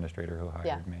was the administrator who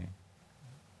hired me.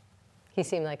 He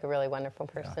seemed like a really wonderful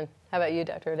person. Yeah. How about you,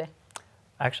 Dr. O'Day?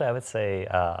 Actually, I would say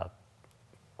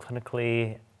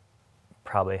clinically,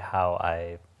 probably how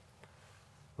I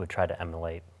would try to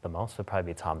emulate the most would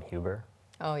probably be Tom Huber.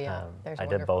 Oh yeah, I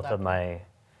did both of my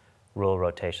rural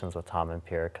rotations with Tom and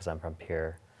Pierre because I'm from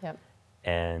Pierre. Yep.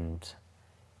 And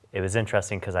it was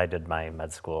interesting because I did my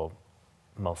med school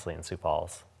mostly in Sioux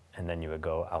Falls, and then you would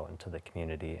go out into the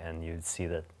community and you'd see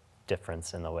the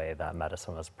difference in the way that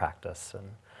medicine was practiced, and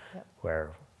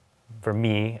where for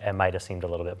me it might have seemed a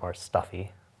little bit more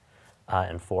stuffy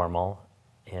and formal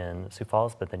in Sioux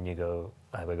Falls, but then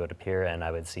I would go to Pierre and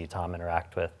I would see Tom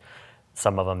interact with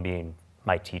some of them being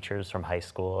my teachers from high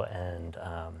school, and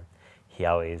he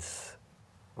always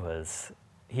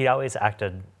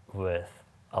acted with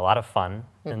a lot of fun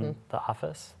in the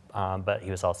office, but he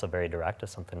was also very direct if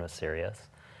something was serious,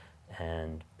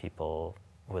 and people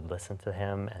would listen to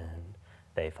him and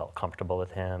they felt comfortable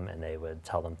with him, and they would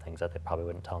tell them things that they probably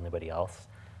wouldn't tell anybody else,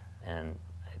 and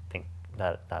I think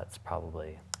that's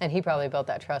probably... And he probably built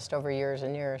that trust over years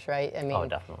and years, right? I mean, oh,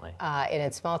 definitely. In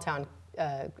a small town,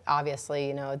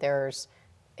 obviously, there's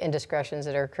indiscretions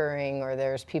that are occurring, or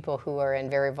there's people who are in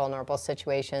very vulnerable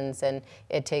situations, and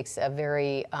it takes a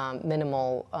very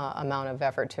minimal amount of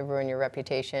effort to ruin your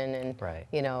reputation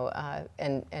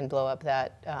and and blow up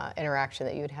that interaction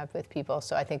that you would have with people.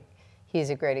 So I think he's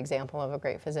a great example of a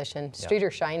great physician. Yep.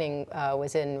 Streeter Shining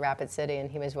was in Rapid City, and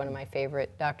he was one of my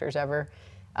favorite doctors ever.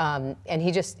 And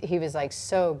he was like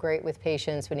so great with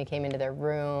patients when he came into their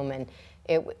room, and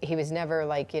he was never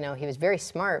like, he was very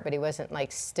smart, but he wasn't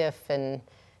like stiff and,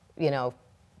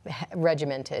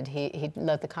 regimented. He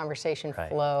let the conversation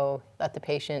flow, let the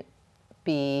patient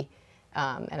be,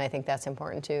 and I think that's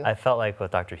important too. I felt like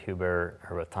with Dr. Huber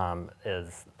or with Tom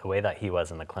is the way that he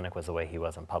was in the clinic was the way he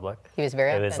was in public. He was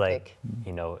very authentic.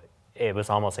 It was like, it was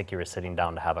almost like you were sitting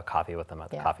down to have a coffee with him at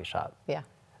the coffee shop. Yeah.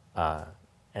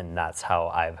 And that's how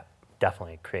I've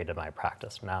definitely created my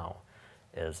practice now,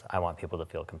 is I want people to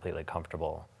feel completely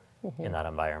comfortable in that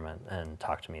environment and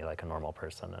talk to me like a normal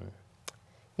person. And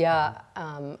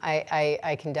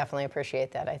I can definitely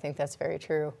appreciate that. I think that's very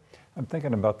true. I'm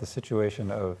thinking about the situation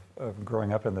of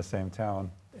growing up in the same town,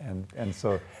 and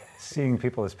so seeing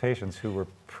people as patients who were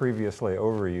previously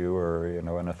over you or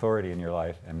an authority in your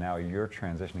life, and now you're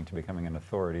transitioning to becoming an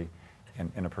authority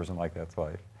in a person like that's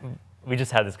life. We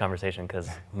just had this conversation because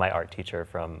my art teacher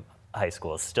from high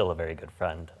school is still a very good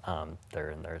friend. They're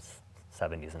in their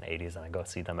 70s and 80s, and I go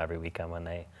see them every weekend when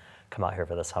they come out here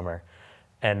for the summer.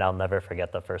 And I'll never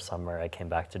forget the first summer I came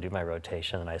back to do my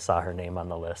rotation, and I saw her name on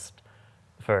the list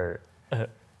for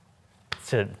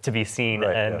to be seen,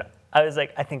 and I was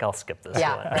like, I think I'll skip this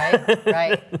one.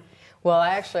 Right. Well, I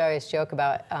actually always joke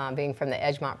about being from the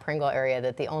Edgemont-Pringle area,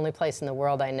 that the only place in the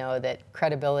world I know that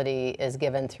credibility is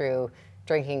given through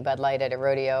drinking Bud Light at a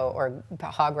rodeo or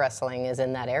hog wrestling is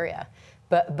in that area.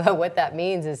 But what that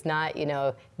means is not,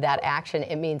 that action.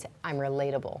 It means I'm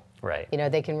relatable. Right.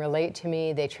 They can relate to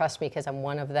me. They trust me because I'm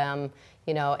one of them,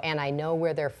 and I know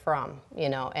where they're from,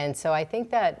 And so I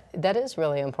think that is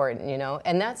really important,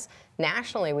 And that's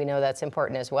nationally, we know that's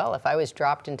important as well. If I was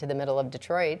dropped into the middle of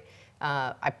Detroit,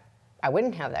 I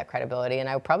wouldn't have that credibility, and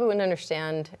I probably wouldn't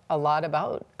understand a lot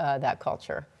about that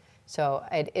culture. So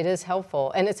it is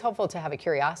helpful, and it's helpful to have a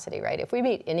curiosity, right? If we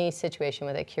meet any situation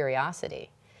with a curiosity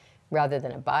rather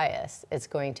than a bias, it's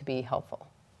going to be helpful.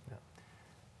 Yeah.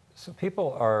 So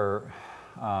people are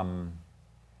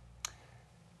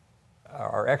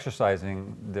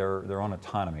exercising their own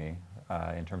autonomy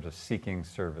in terms of seeking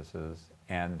services,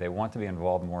 and they want to be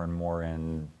involved more and more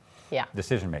in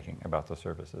decision-making about those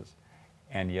services.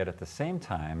 And yet at the same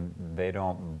time, they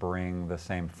don't bring the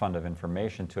same fund of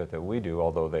information to it that we do,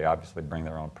 although they obviously bring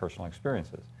their own personal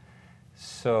experiences.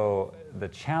 So the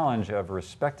challenge of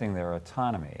respecting their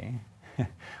autonomy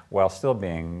while still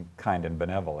being kind and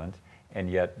benevolent, and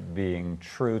yet being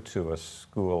true to a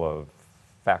school of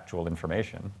factual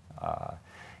information.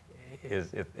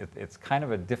 It's kind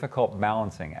of a difficult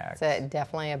balancing act. It's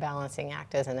definitely a balancing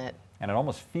act, isn't it? And it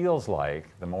almost feels like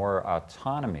the more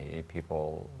autonomy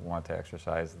people want to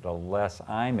exercise, the less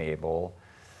I'm able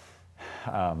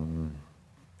to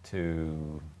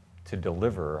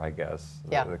deliver, I guess,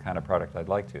 the kind of product I'd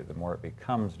like to. The more it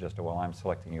becomes just, well, I'm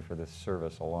selecting you for this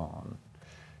service alone.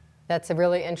 That's a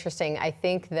really interesting. I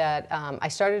think that I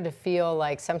started to feel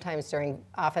like sometimes during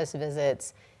office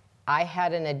visits, I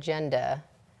had an agenda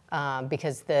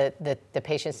because the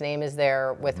patient's name is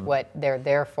there with what they're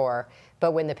there for.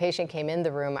 But when the patient came in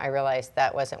the room, I realized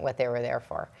that wasn't what they were there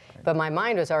for. Okay. But my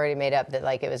mind was already made up that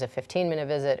like it was a 15-minute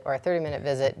visit or a 30-minute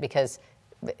visit because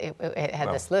it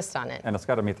had this list on it. And it's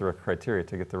got to meet the criteria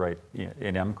to get the right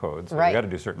NM code. So right. You got to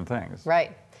do certain things.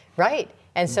 Right.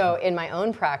 And so in my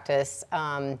own practice,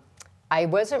 I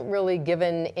wasn't really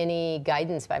given any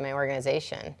guidance by my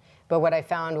organization. But what I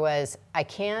found was I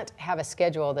can't have a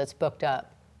schedule that's booked up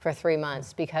for 3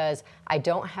 months because I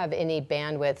don't have any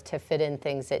bandwidth to fit in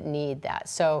things that need that.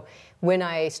 So when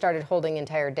I started holding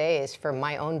entire days for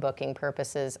my own booking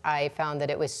purposes, I found that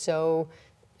it was so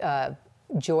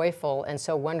joyful and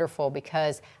so wonderful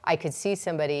because I could see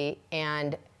somebody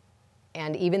and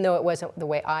even though it wasn't the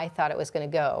way I thought it was going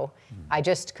to go, I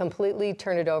just completely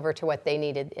turned it over to what they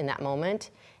needed in that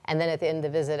moment. And then at the end of the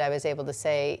visit, I was able to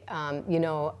say,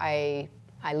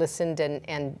 I listened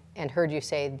and heard you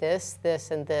say this,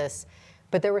 and this,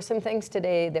 but there were some things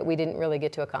today that we didn't really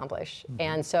get to accomplish.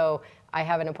 And so I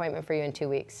have an appointment for you in 2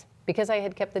 weeks because I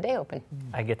had kept the day open.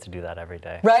 I get to do that every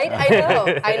day. Right?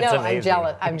 I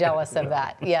know. I'm jealous of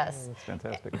that. Yes. That's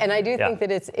fantastic. And I do think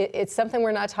that it's something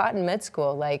we're not taught in med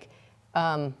school. Like,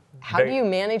 how do you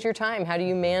manage your time? How do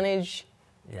you manage,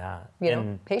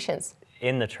 patients?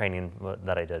 In the training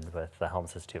that I did with the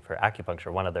Helms Institute for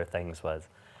acupuncture, one of their things was,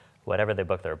 whatever they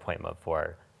book their appointment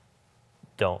for,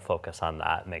 don't focus on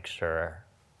that. Make sure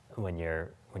when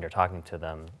you're talking to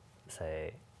them,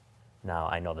 say, now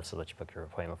I know this is what you booked your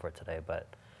appointment for today, but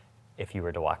if you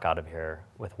were to walk out of here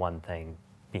with one thing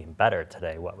being better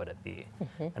today, what would it be?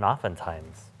 And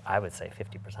oftentimes, I would say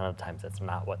 50% of the times, it's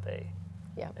not what they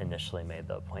initially made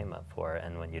the appointment for.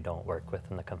 And when you don't work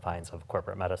within the confines of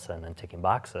corporate medicine and ticking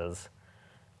boxes,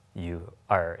 you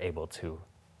are able to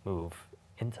move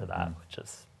into that, which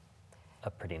is a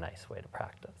pretty nice way to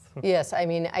practice. Yes, I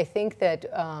mean, I think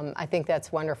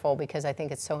that's wonderful because I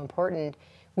think it's so important.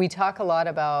 We talk a lot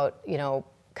about,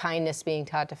 kindness being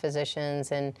taught to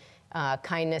physicians and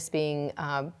kindness being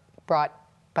brought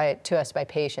to us by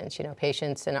patients.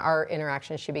 Patients and our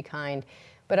interactions should be kind.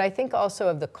 But I think also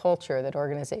of the culture that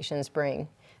organizations bring.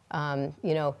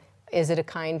 Is it a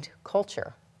kind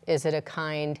culture? Is it a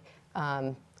kind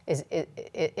Is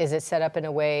it set up in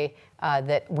a way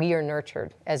that we are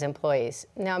nurtured as employees?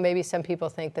 Now, maybe some people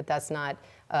think that that's not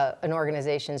an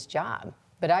organization's job,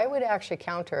 but I would actually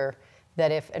counter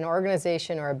that if an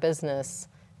organization or a business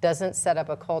doesn't set up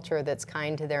a culture that's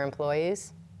kind to their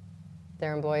employees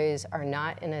are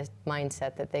not in a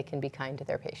mindset that they can be kind to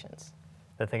their patients.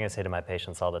 The thing I say to my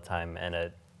patients all the time, and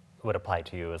it would apply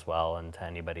to you as well and to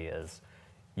anybody, is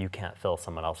you can't fill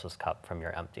someone else's cup from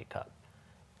your empty cup.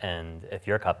 And if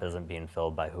your cup isn't being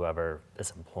filled by whoever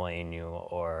is employing you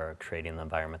or creating the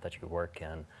environment that you work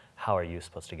in, how are you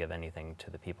supposed to give anything to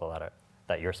the people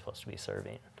that you're supposed to be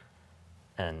serving?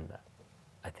 And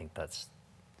I think that's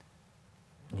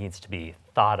needs to be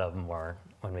thought of more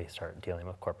when we start dealing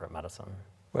with corporate medicine.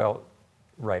 Well,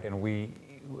 right, and we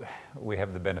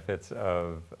have the benefits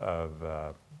of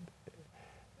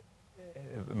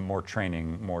more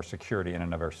training, more security in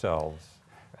and of ourselves.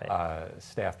 Right.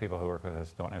 Staff people who work with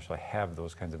us don't necessarily have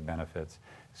those kinds of benefits,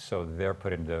 so they're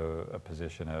put into a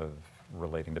position of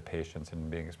relating to patients and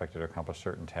being expected to accomplish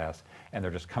certain tasks, and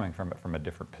they're just coming from it from a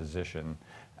different position,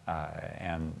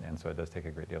 and so it does take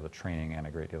a great deal of training and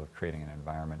a great deal of creating an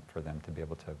environment for them to be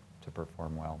able to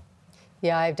perform well.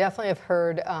 Yeah, I definitely have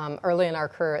heard early in our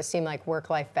career, it seemed like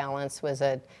work-life balance was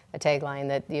a tagline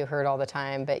that you heard all the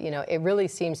time, but it really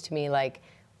seems to me like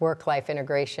work-life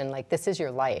integration, like this is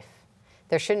your life.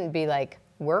 There shouldn't be like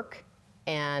work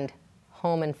and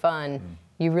home and fun.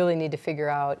 You really need to figure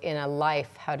out in a life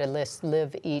how to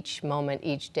live each moment,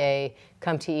 each day,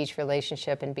 come to each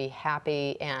relationship and be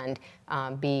happy and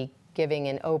be giving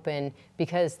and open,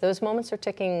 because those moments are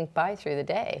ticking by through the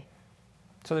day.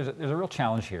 So there's a real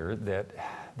challenge here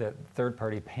that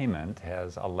third-party payment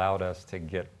has allowed us to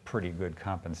get pretty good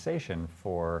compensation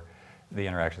for the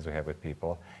interactions we have with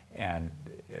people, and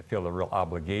feel a real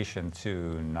obligation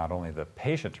to not only the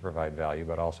patient to provide value,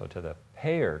 but also to the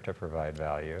payer to provide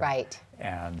value. Right.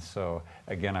 And so,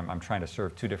 again, I'm trying to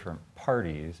serve two different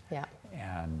parties. Yeah.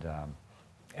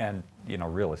 And you know,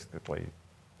 realistically,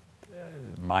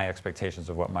 my expectations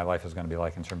of what my life is going to be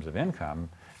like in terms of income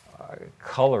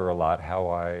color a lot how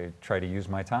I try to use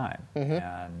my time.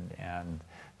 And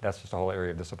that's just a whole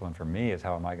area of discipline for me, is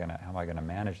how am I going to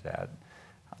manage that?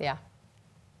 Yeah.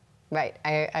 Right.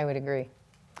 I would agree.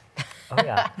 Oh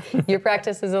yeah. Your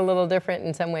practice is a little different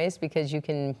in some ways because you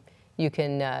don't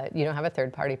have a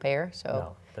third-party payer, so.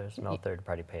 No, there's no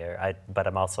third-party payer. But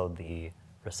I'm also the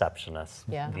receptionist,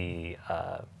 Yeah. the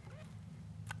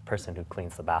person who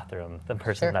cleans the bathroom, the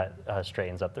person Sure. that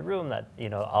straightens up the room, that, you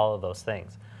know, all of those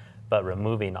things. But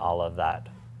removing all of that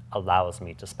allows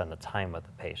me to spend the time with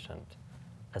the patient,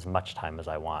 as much time as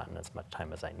I want and as much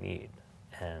time as I need.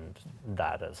 And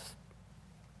that is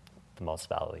the most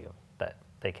value that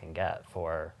they can get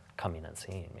for coming and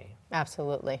seeing me.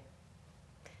 Absolutely.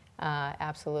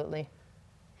 Absolutely.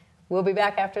 We'll be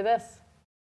back after this.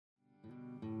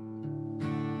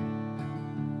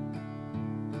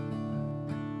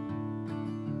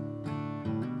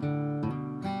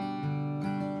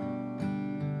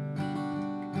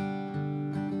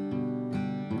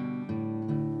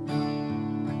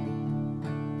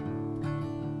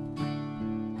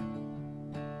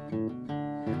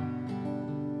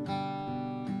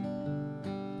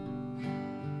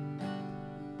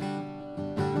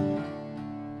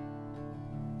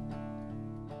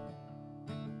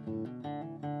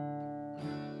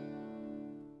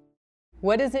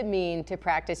 What does it mean to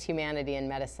practice humanity in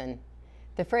medicine?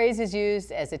 The phrase is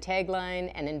used as a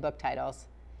tagline and in book titles.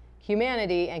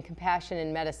 Humanity and compassion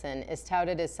in medicine is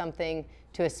touted as something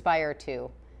to aspire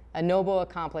to, a noble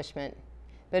accomplishment.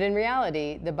 But in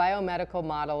reality, the biomedical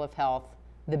model of health,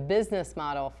 the business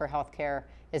model for healthcare,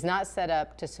 is not set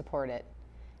up to support it.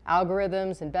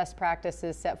 Algorithms and best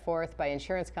practices set forth by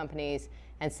insurance companies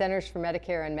and Centers for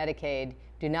Medicare and Medicaid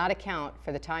do not account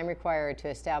for the time required to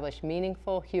establish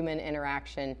meaningful human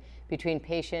interaction between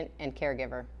patient and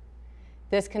caregiver.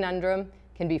 This conundrum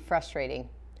can be frustrating.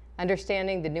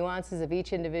 Understanding the nuances of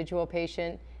each individual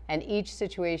patient and each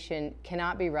situation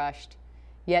cannot be rushed,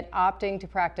 yet opting to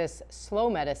practice slow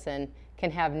medicine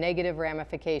can have negative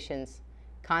ramifications,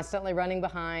 constantly running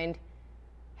behind,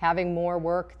 having more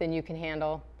work than you can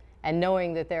handle, and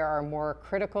knowing that there are more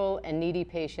critical and needy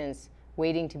patients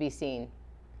waiting to be seen.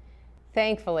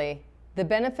 Thankfully, the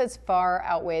benefits far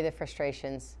outweigh the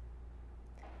frustrations.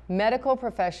 Medical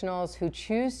professionals who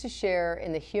choose to share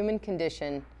in the human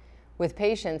condition with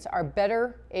patients are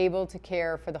better able to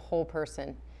care for the whole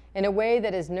person in a way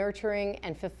that is nurturing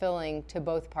and fulfilling to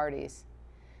both parties.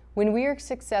 When we are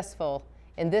successful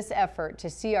in this effort to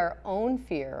see our own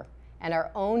fear and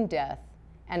our own death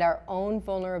and our own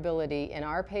vulnerability in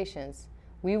our patients,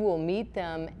 we will meet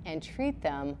them and treat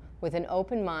them with an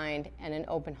open mind and an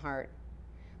open heart.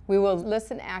 We will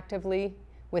listen actively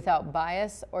without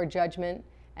bias or judgment,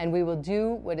 and we will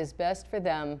do what is best for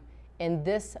them in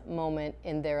this moment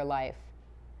in their life.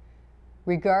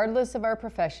 Regardless of our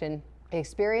profession,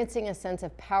 experiencing a sense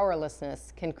of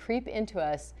powerlessness can creep into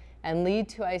us and lead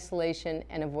to isolation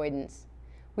and avoidance.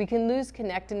 We can lose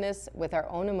connectedness with our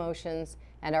own emotions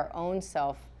and our own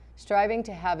self, striving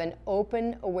to have an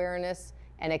open awareness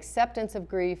and acceptance of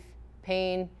grief,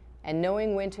 pain, and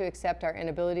knowing when to accept our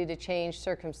inability to change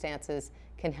circumstances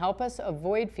can help us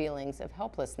avoid feelings of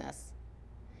helplessness.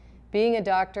 Being a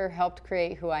doctor helped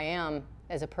create who I am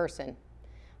as a person.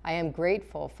 I am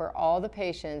grateful for all the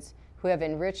patients who have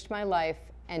enriched my life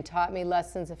and taught me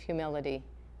lessons of humility,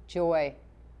 joy,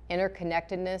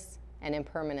 interconnectedness, and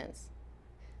impermanence.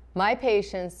 My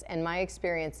patients and my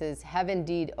experiences have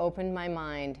indeed opened my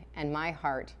mind and my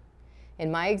heart. In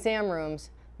my exam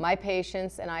rooms, my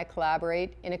patients and I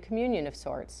collaborate in a communion of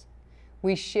sorts.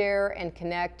 We share and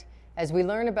connect as we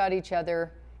learn about each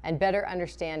other and better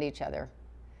understand each other.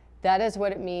 That is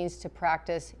what it means to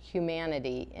practice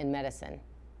humanity in medicine.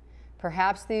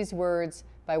 Perhaps these words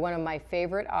by one of my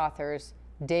favorite authors,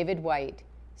 David Whyte,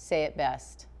 say it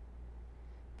best.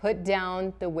 Put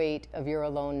down the weight of your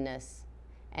aloneness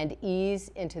and ease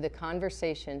into the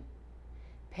conversation.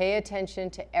 Pay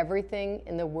attention to everything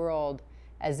in the world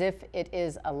as if it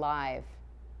is alive.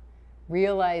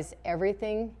 Realize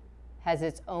everything has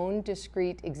its own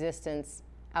discrete existence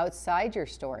outside your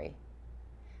story.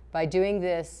 By doing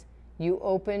this, you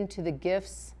open to the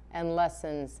gifts and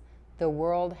lessons the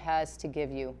world has to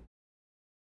give you.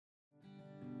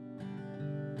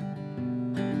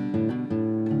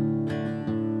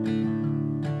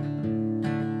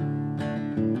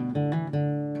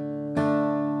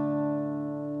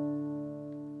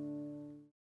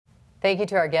 Thank you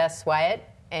to our guests, Wyatt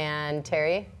and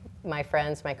Terry, my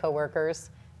friends, my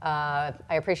coworkers. I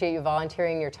appreciate you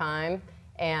volunteering your time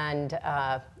and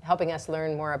helping us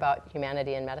learn more about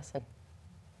humanity and medicine.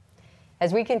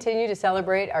 As we continue to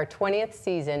celebrate our 20th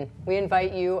season, we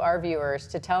invite you, our viewers,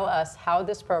 to tell us how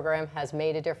this program has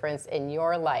made a difference in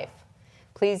your life.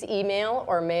 Please email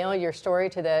or mail your story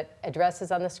to the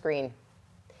addresses on the screen.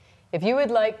 If you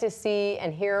would like to see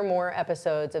and hear more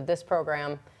episodes of this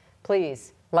program,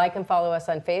 please like and follow us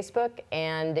on Facebook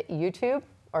and YouTube,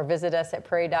 or visit us at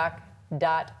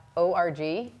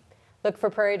prairiedoc.org. Look for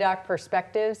Prairie Doc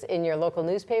Perspectives in your local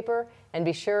newspaper, and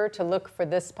be sure to look for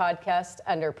this podcast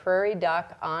under Prairie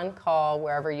Doc On Call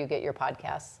wherever you get your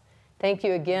podcasts. Thank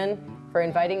you again for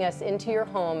inviting us into your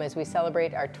home as we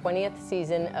celebrate our 20th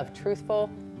season of truthful,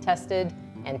 tested,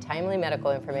 and timely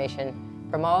medical information.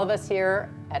 From all of us here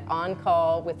at On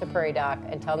Call with the Prairie Doc,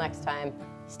 until next time,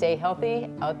 stay healthy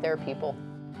out there, people.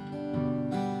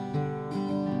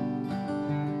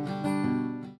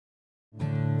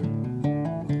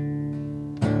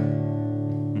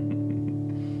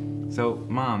 So,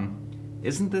 Mom,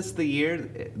 isn't this the year,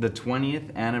 the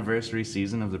 20th anniversary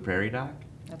season of the Prairie Doc?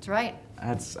 That's right.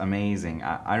 That's amazing.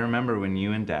 I remember when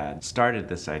you and Dad started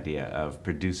this idea of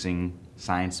producing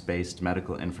science-based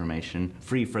medical information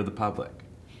free for the public.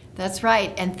 That's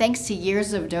right, and thanks to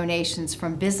years of donations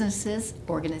from businesses,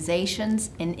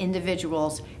 organizations, and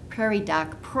individuals, Prairie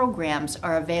Doc programs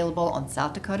are available on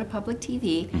South Dakota Public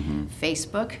TV,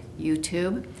 Facebook,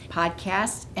 YouTube,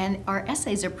 podcasts, and our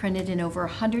essays are printed in over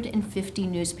 150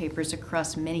 newspapers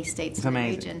across many states It's in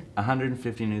amazing. the region.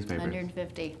 150 newspapers.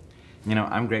 150. You know,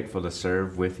 I'm grateful to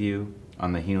serve with you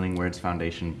on the Healing Words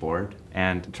Foundation board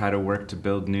and try to work to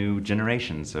build new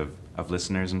generations of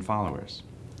listeners and followers.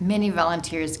 Many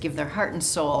volunteers give their heart and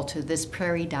soul to this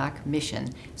Prairie Doc mission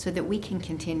so that we can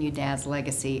continue Dad's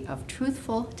legacy of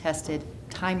truthful, tested,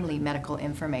 timely medical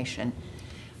information.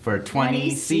 For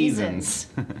 20 seasons.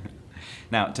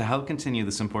 Now, to help continue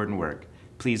this important work,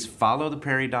 please follow the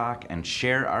Prairie Doc and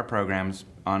share our programs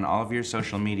on all of your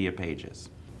social media pages.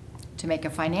 To make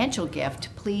a financial gift,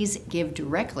 please give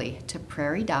directly to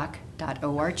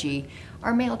prairiedoc.org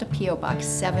or mail to P.O. Box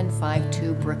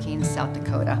 752, Brookings, South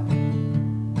Dakota.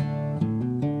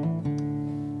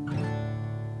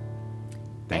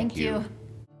 Thank you.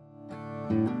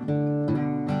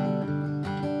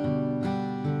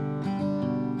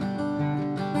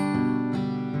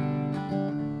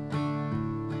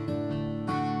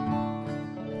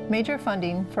 Major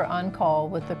funding for On Call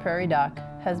with the Prairie Doc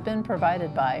has been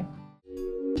provided by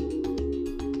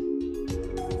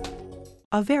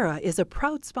Avera is a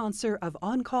proud sponsor of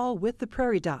On Call with the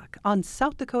Prairie Doc on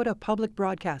South Dakota Public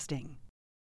Broadcasting.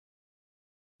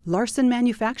 Larson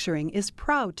Manufacturing is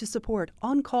proud to support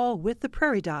On Call with the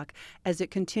Prairie Doc as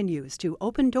it continues to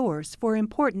open doors for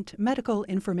important medical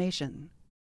information.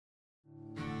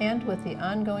 and with the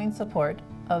ongoing support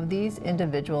of these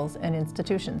individuals and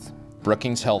institutions.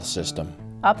 Brookings Health System,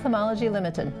 Ophthalmology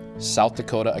Limited, South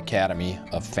Dakota Academy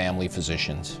of Family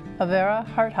Physicians, Avera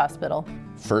Heart Hospital,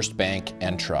 First Bank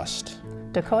and Trust,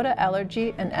 Dakota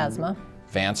Allergy and Asthma,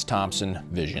 Vance Thompson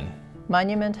Vision,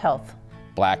 Monument Health,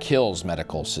 Black Hills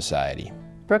Medical Society,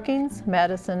 Brookings,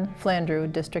 Madison,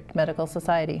 Flandreau District Medical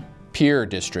Society, Pierre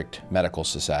District Medical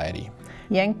Society,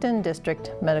 Yankton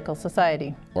District Medical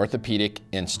Society, Orthopedic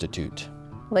Institute,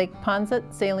 Lake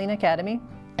Ponset Saline Academy,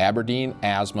 Aberdeen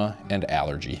Asthma and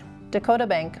Allergy, Dakota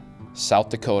Bank, South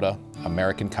Dakota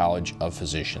American College of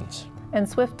Physicians, and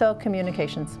Swiftel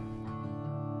Communications.